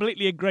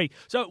 Completely agree.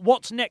 So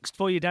what's next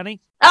for you, Dani?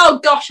 Oh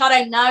gosh, I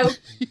don't know.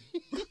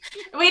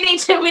 We need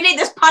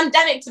this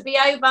pandemic to be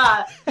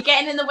over. You're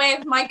getting in the way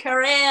of my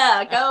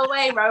career. Go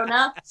away,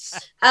 Rona.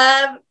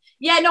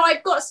 Yeah, no,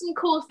 I've got some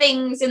cool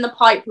things in the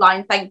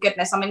pipeline. Thank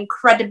goodness. I'm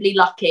incredibly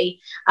lucky.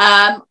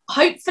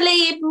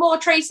 Hopefully more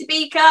Tracy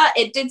Beaker.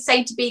 It did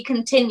say to be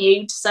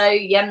continued, so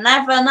you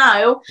never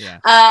know.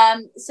 Yeah.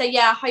 So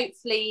yeah,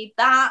 hopefully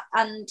that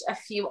and a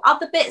few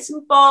other bits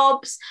and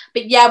bobs.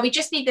 But yeah, we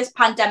just need this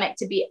pandemic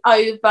to be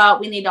over.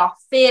 We need our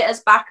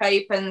theatres back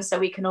open so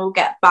we can all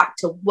get back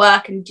to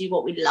work and do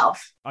what we love.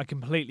 I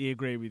completely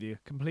agree with you.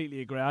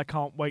 Completely agree. I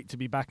can't wait to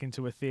be back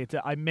into a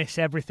theatre. I miss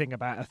everything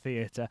about a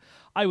theatre.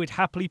 I would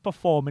happily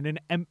perform in an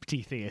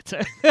empty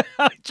theatre.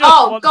 I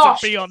just want to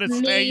be on a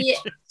stage. Me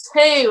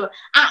too.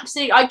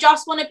 Absolutely. I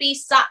just want to be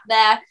sat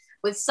there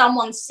with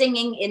someone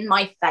singing in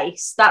my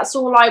face. That's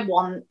all I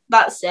want.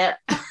 That's it.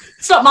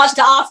 It's not much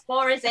to ask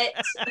for, is it?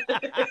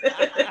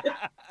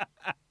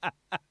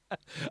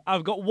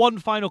 I've got one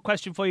final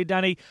question for you,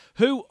 Dani.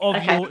 Who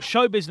of your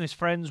show business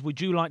friends would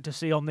you like to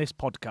see on this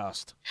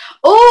podcast?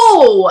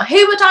 Oh,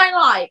 who would I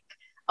like?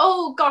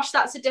 Oh, gosh,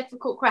 that's a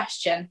difficult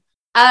question.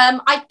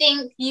 I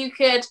think you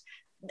could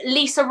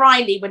Lisa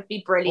Riley would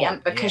be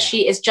brilliant because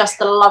she is just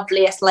the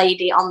loveliest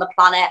lady on the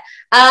planet.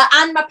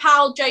 And my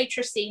pal Joe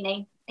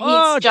Trissini.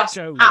 He's just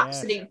Joe,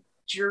 absolute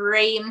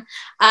dream.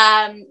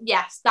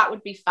 Yes, that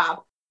would be fab.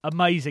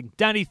 Amazing.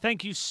 Dani,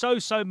 thank you so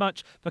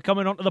much for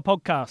coming onto the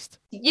podcast.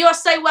 You are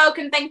so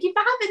welcome. Thank you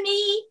for having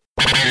me.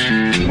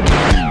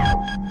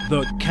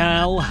 The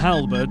Cal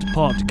Halbert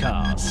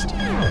Podcast.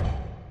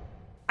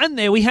 And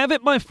there we have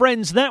it, my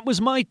friends. That was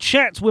my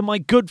chat with my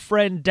good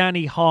friend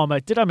Dani Harmer.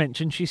 Did I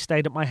mention she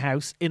stayed at my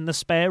house in the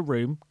spare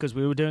room because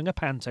we were doing a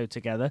panto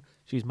together?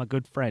 She's my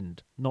good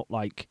friend, not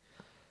like...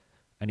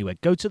 Anyway,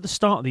 go to the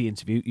start of the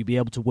interview. You'll be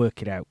able to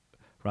work it out,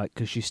 right?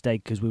 Because she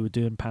stayed because we were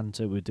doing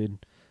panto. We were doing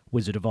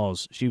Wizard of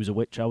Oz. She was a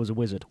witch. I was a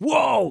wizard.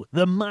 Whoa!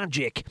 The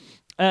magic!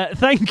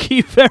 Thank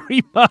you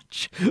very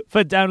much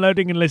for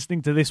downloading and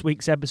listening to this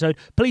week's episode.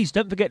 Please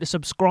don't forget to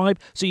subscribe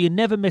so you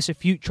never miss a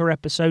future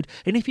episode.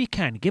 And if you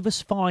can, give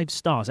us 5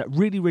 stars. That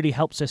really, really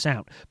helps us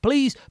out.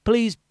 Please,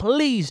 please,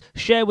 please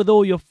share with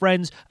all your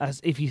friends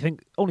as if you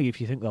think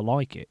they'll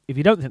like it. If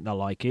you don't think they'll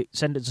like it,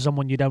 send it to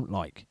someone you don't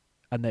like.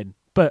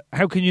 But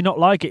how can you not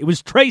like it? It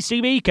was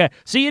Tracy Meeker.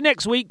 See you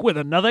next week with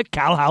another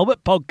Cal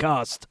Halbert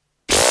podcast.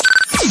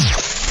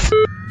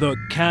 The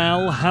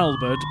Cal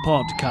Halbert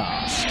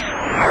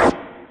Podcast.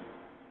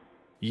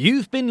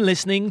 You've been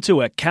listening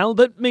to a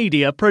Calbert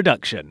Media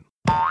production.